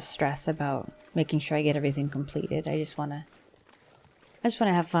like to stress about making sure I get everything completed. I just want to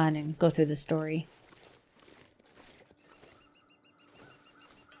have fun and go through the story.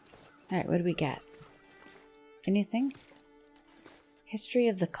 All right, what do we got? Anything? History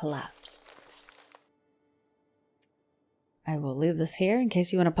of the collapse. I will leave this here in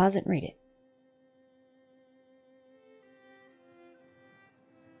case you want to pause it and read it.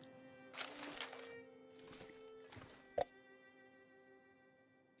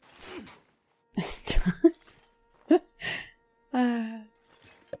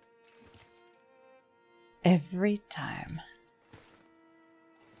 Every time.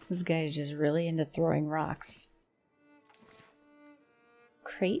 This guy is just really into throwing rocks.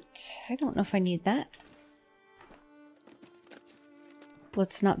 Crate? I don't know if I need that.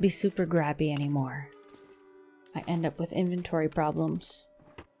 Let's not be super grabby anymore. I end up with inventory problems.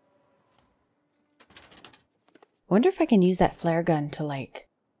 Wonder if I can use that flare gun to, like,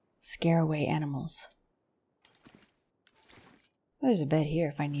 scare away animals. Oh, there's a bed here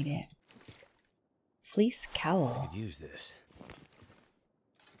if I need it. Fleece cowl. I could use this.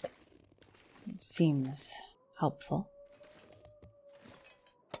 Seems helpful.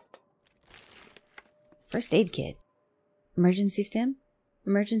 First aid kit. Emergency stim.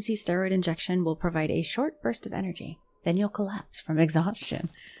 Emergency steroid injection will provide a short burst of energy. Then you'll collapse from exhaustion.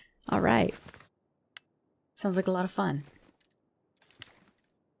 All right. Sounds like a lot of fun.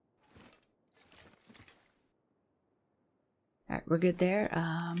 All right, we're good there.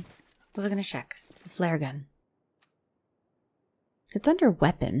 What was I going to check? The flare gun. It's under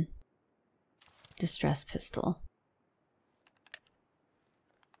weapon. Distress pistol.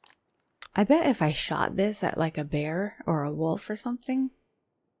 I bet if I shot this at like a bear or a wolf or something,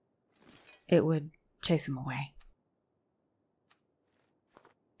 it would chase him away.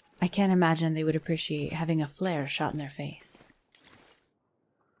 I can't imagine they would appreciate having a flare shot in their face.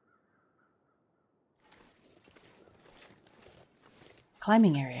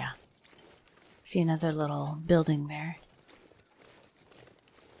 Climbing area. See another little building there.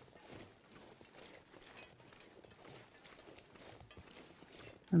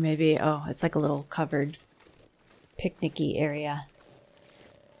 Or maybe, oh, it's like a little covered picnic-y area.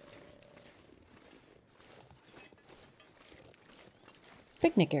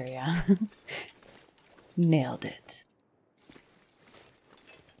 Picnic area. Nailed it.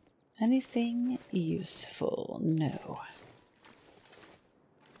 Anything useful? No.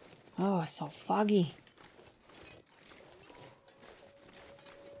 Oh, it's so foggy.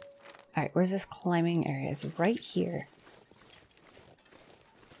 Alright, where's this climbing area? It's right here.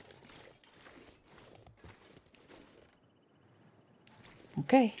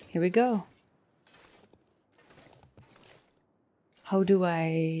 Okay, here we go. How do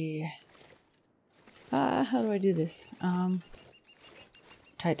I do this?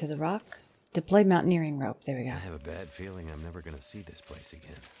 Tie it to the rock. Deploy mountaineering rope. There we go. I have a bad feeling I'm never gonna see this place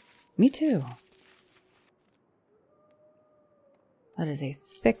again. Me too. That is a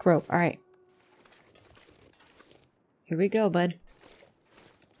thick rope. All right. Here we go, bud.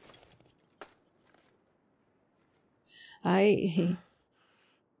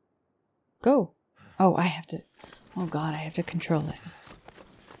 Go. Oh, I have to... Oh god, I have to control it.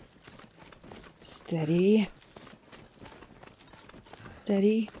 Steady.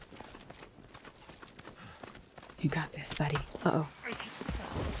 Steady. You got this, buddy. Uh-oh.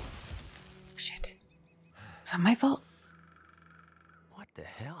 Shit. Is that my fault? What the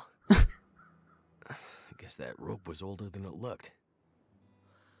hell? I guess that rope was older than it looked.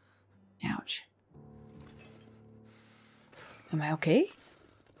 Ouch. Am I okay?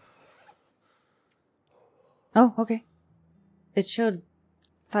 Oh, okay. It showed...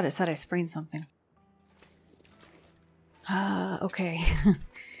 thought it said I sprained something. Okay.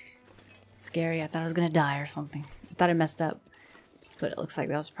 Scary. I thought I was gonna die or something. I thought I messed up. But it looks like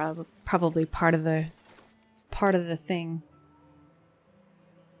that was probably part of the thing.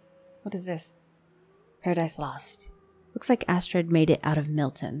 What is this? Paradise Lost. Looks like Astrid made it out of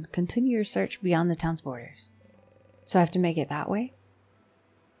Milton. Continue your search beyond the town's borders. So I have to make it that way?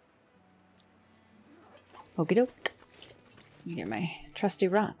 Okie doke. Let me get my trusty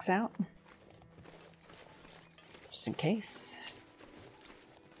rocks out. Just in case.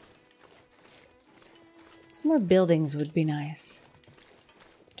 Some more buildings would be nice.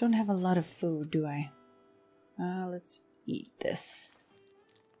 Don't have a lot of food, do I? Let's eat this.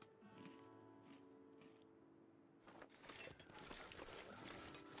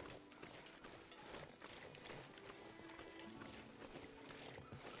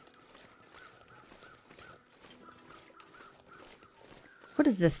 What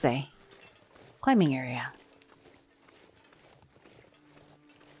does this say? Climbing area.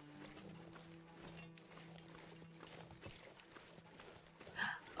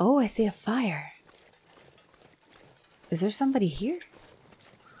 Oh, I see a fire. Is there somebody here?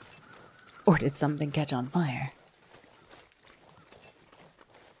 Or did something catch on fire?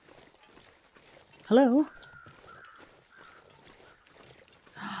 Hello?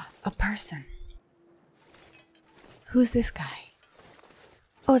 A person. Who's this guy?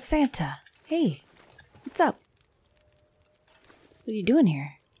 Oh, it's Santa. Hey, what's up? What are you doing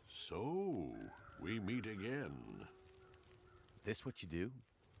here? So, we meet again. This what you do?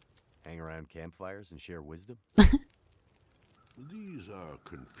 Hang around campfires and share wisdom? These are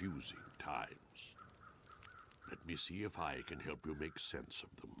confusing times. Let me see if I can help you make sense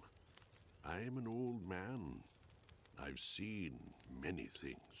of them. I am an old man. I've seen many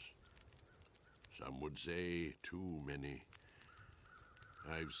things. Some would say too many.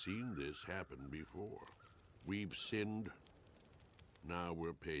 I've seen this happen before. We've sinned. Now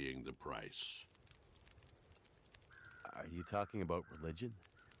we're paying the price. Are you talking about religion?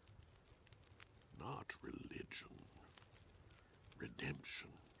 Not religion. Redemption.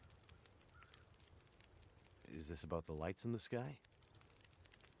 Is this about the lights in the sky?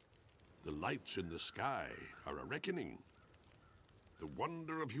 The lights in the sky are a reckoning. The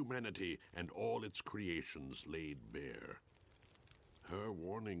wonder of humanity and all its creations laid bare. Her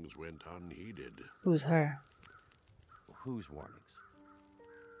warnings went unheeded. Who's her? Whose warnings?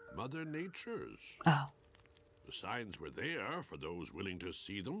 Mother Nature's. Oh. The signs were there for those willing to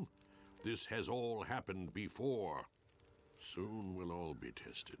see them. This has all happened before. Soon we'll all be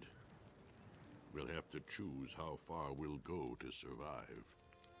tested. We'll have to choose how far we'll go to survive.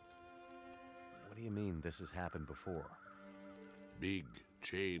 What do you mean this has happened before? Big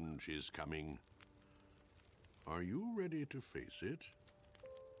change is coming. Are you ready to face it?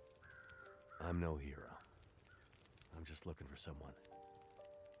 I'm no hero. I'm just looking for someone.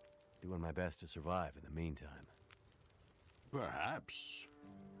 Doing my best to survive in the meantime. Perhaps.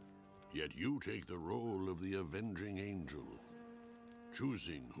 Yet you take the role of the avenging angel,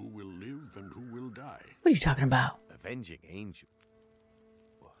 choosing who will live and who will die. What are you talking about? Avenging angel?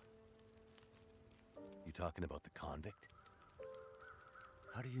 You talking about the convict?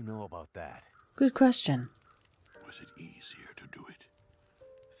 How do you know about that? Good question. Was it easier to do it,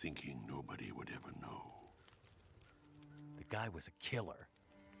 thinking nobody would ever know? The guy was a killer.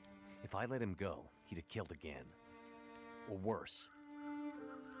 If I let him go, he'd have killed again. Or worse.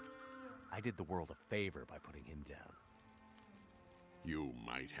 I did the world a favor by putting him down. You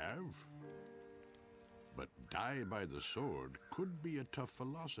might have. But die by the sword could be a tough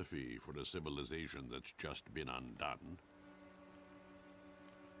philosophy for a civilization that's just been undone.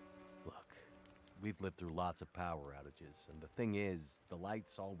 Look, we've lived through lots of power outages, and the thing is, the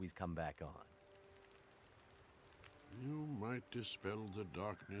lights always come back on. You might dispel the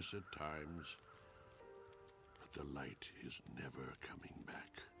darkness at times, but the light is never coming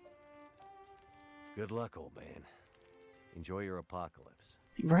back. Good luck, old man. Enjoy your apocalypse.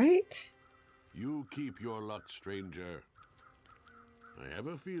 Right? You keep your luck, stranger. I have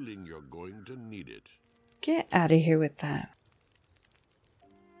a feeling you're going to need it. Get out of here with that.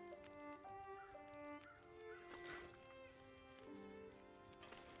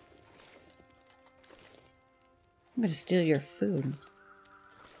 I'm gonna steal your food.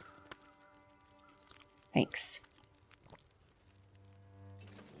 Thanks.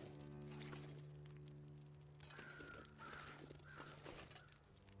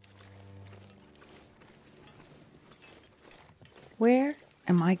 Where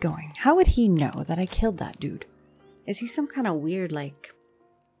am I going? How would he know that I killed that dude? Is he some kind of weird, like,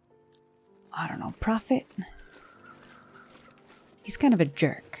 I don't know, prophet? He's kind of a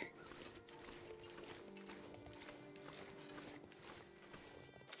jerk.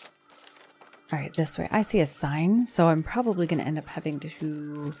 Alright, this way. I see a sign, so I'm probably going to end up having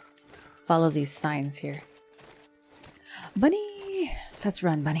to follow these signs here. Bunny! Let's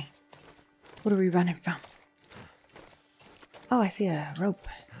run, Bunny. What are we running from? Oh, I see a rope.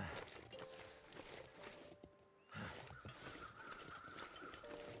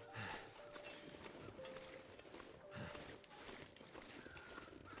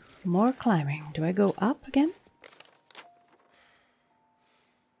 More climbing. Do I go up again?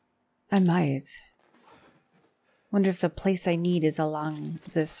 I might. Wonder if the place I need is along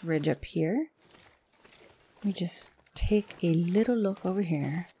this ridge up here. Let me just take a little look over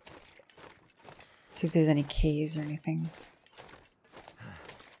here. See if there's any caves or anything.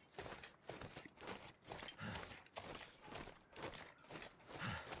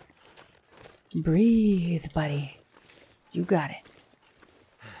 Breathe, buddy. You got it.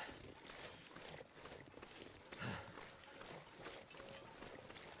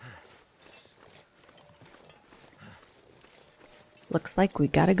 Looks like we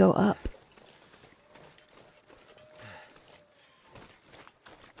gotta go up.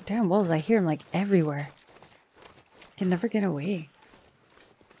 Damn wolves, I hear them like everywhere. Can never get away.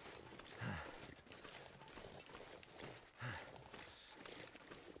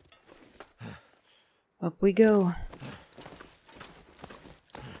 Up we go.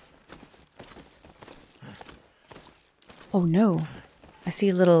 Oh no. I see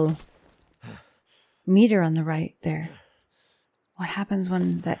a little meter on the right there. What happens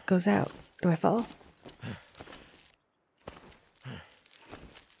when that goes out? Do I fall?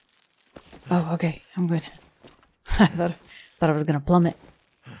 Oh, okay. I'm good. I thought I was gonna plummet.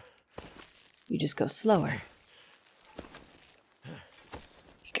 You just go slower.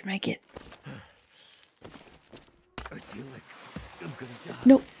 You can make it. I feel like I'm gonna die.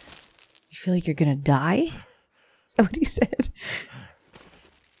 No. You feel like you're gonna die? Is that what he said?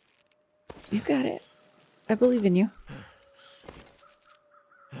 You got it. I believe in you.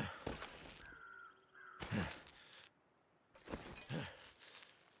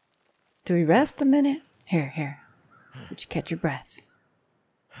 Do we rest a minute? Here. Would you catch your breath?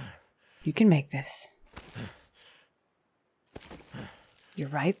 You can make this. You're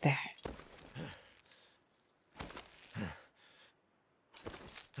right there.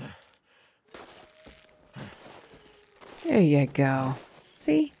 There you go.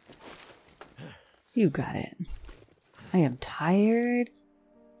 See? You got it. I am tired.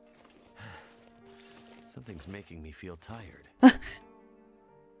 Something's making me feel tired.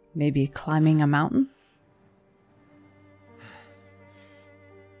 Maybe climbing a mountain?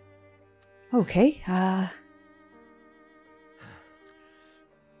 Okay, oh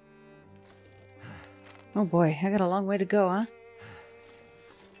boy, I got a long way to go, huh?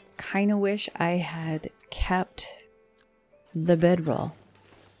 Kinda wish I had kept the bedroll.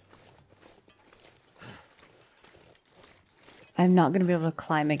 I'm not gonna be able to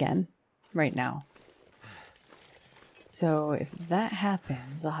climb again right now. So if that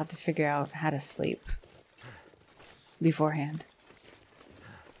happens, I'll have to figure out how to sleep beforehand.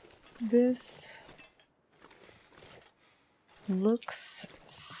 This looks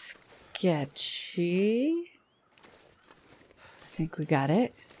sketchy. I think we got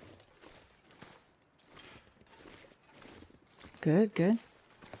it. Good.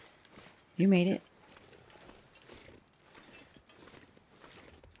 You made it.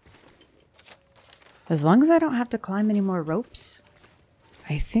 As long as I don't have to climb any more ropes,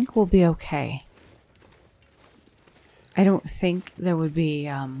 I think we'll be okay. I don't think there would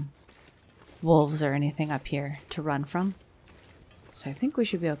be wolves or anything up here to run from. So I think we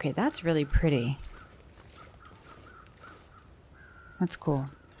should be okay. That's really pretty. That's cool.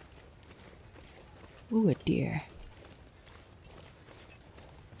 Ooh, a deer.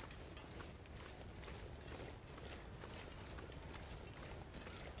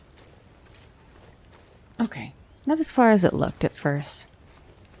 Okay, not as far as it looked at first.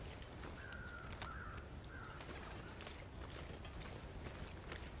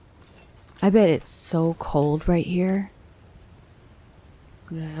 I bet it's so cold right here.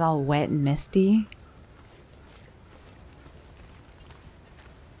 This is all wet and misty.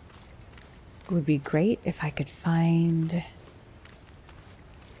 It would be great if I could find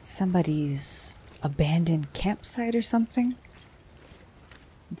somebody's abandoned campsite or something.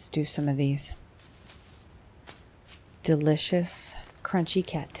 Let's do some of these. Delicious, crunchy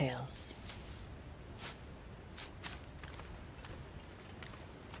cattails.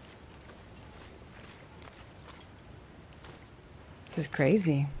 This is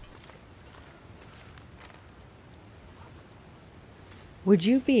crazy. Would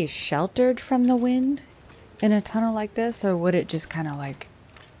you be sheltered from the wind in a tunnel like this, or would it just kind of like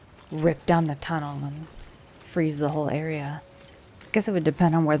rip down the tunnel and freeze the whole area? I guess it would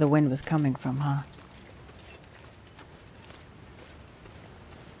depend on where the wind was coming from, huh?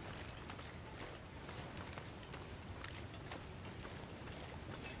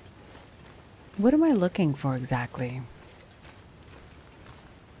 What am I looking for exactly?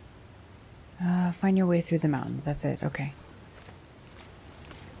 Find your way through the mountains. That's it. Okay.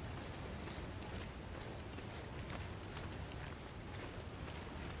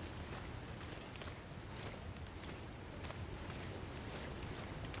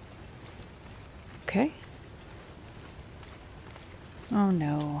 Okay. Oh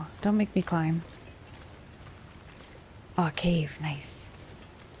no. Don't make me climb. Oh, cave. Nice.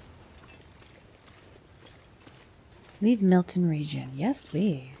 Leave Milton region. Yes,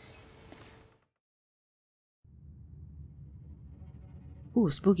 please. Ooh,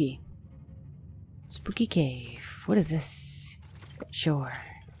 spooky. Spooky cave. What is this? Sure.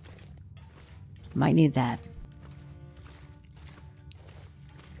 Might need that.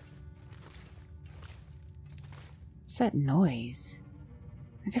 What's that noise?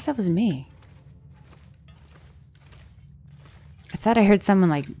 I guess that was me. I thought I heard someone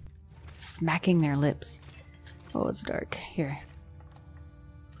like smacking their lips. Oh, it's dark. Here.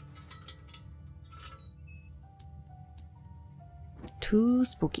 Too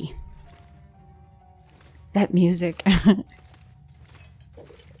spooky. That music.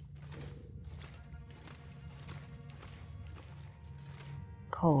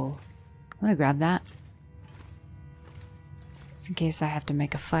 Coal. I'm gonna grab that. Just in case I have to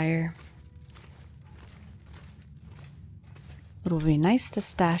make a fire. It'll be nice to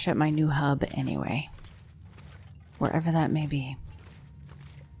stash at my new hub anyway. Wherever that may be.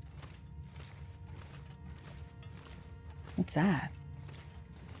 What's that?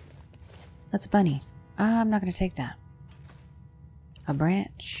 That's a bunny. I'm not going to take that. A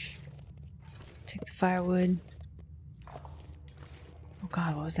branch. Take the firewood. Oh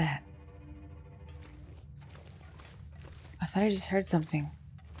god, what was that? I thought I just heard something.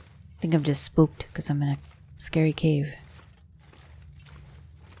 I think I'm just spooked because I'm in a scary cave.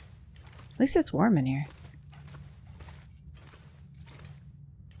 At least it's warm in here.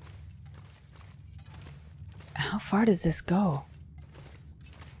 How far does this go?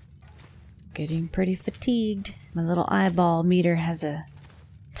 Getting pretty fatigued. My little eyeball meter has a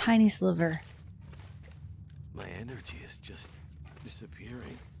tiny sliver. My energy is just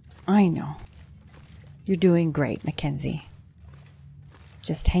disappearing. I know. You're doing great, Mackenzie.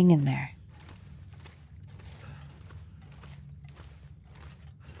 Just hang in there.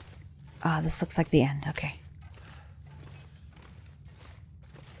 Ah, this looks like the end. Okay.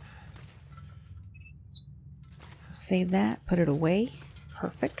 Save that. Put it away.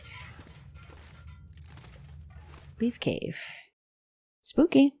 Perfect. Leaf cave.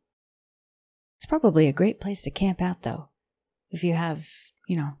 Spooky. It's probably a great place to camp out, though. If you have,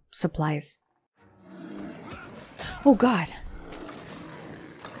 you know, supplies. Oh, God.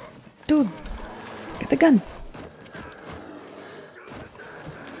 Dude. Get the gun.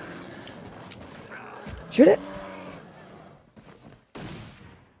 Shoot it.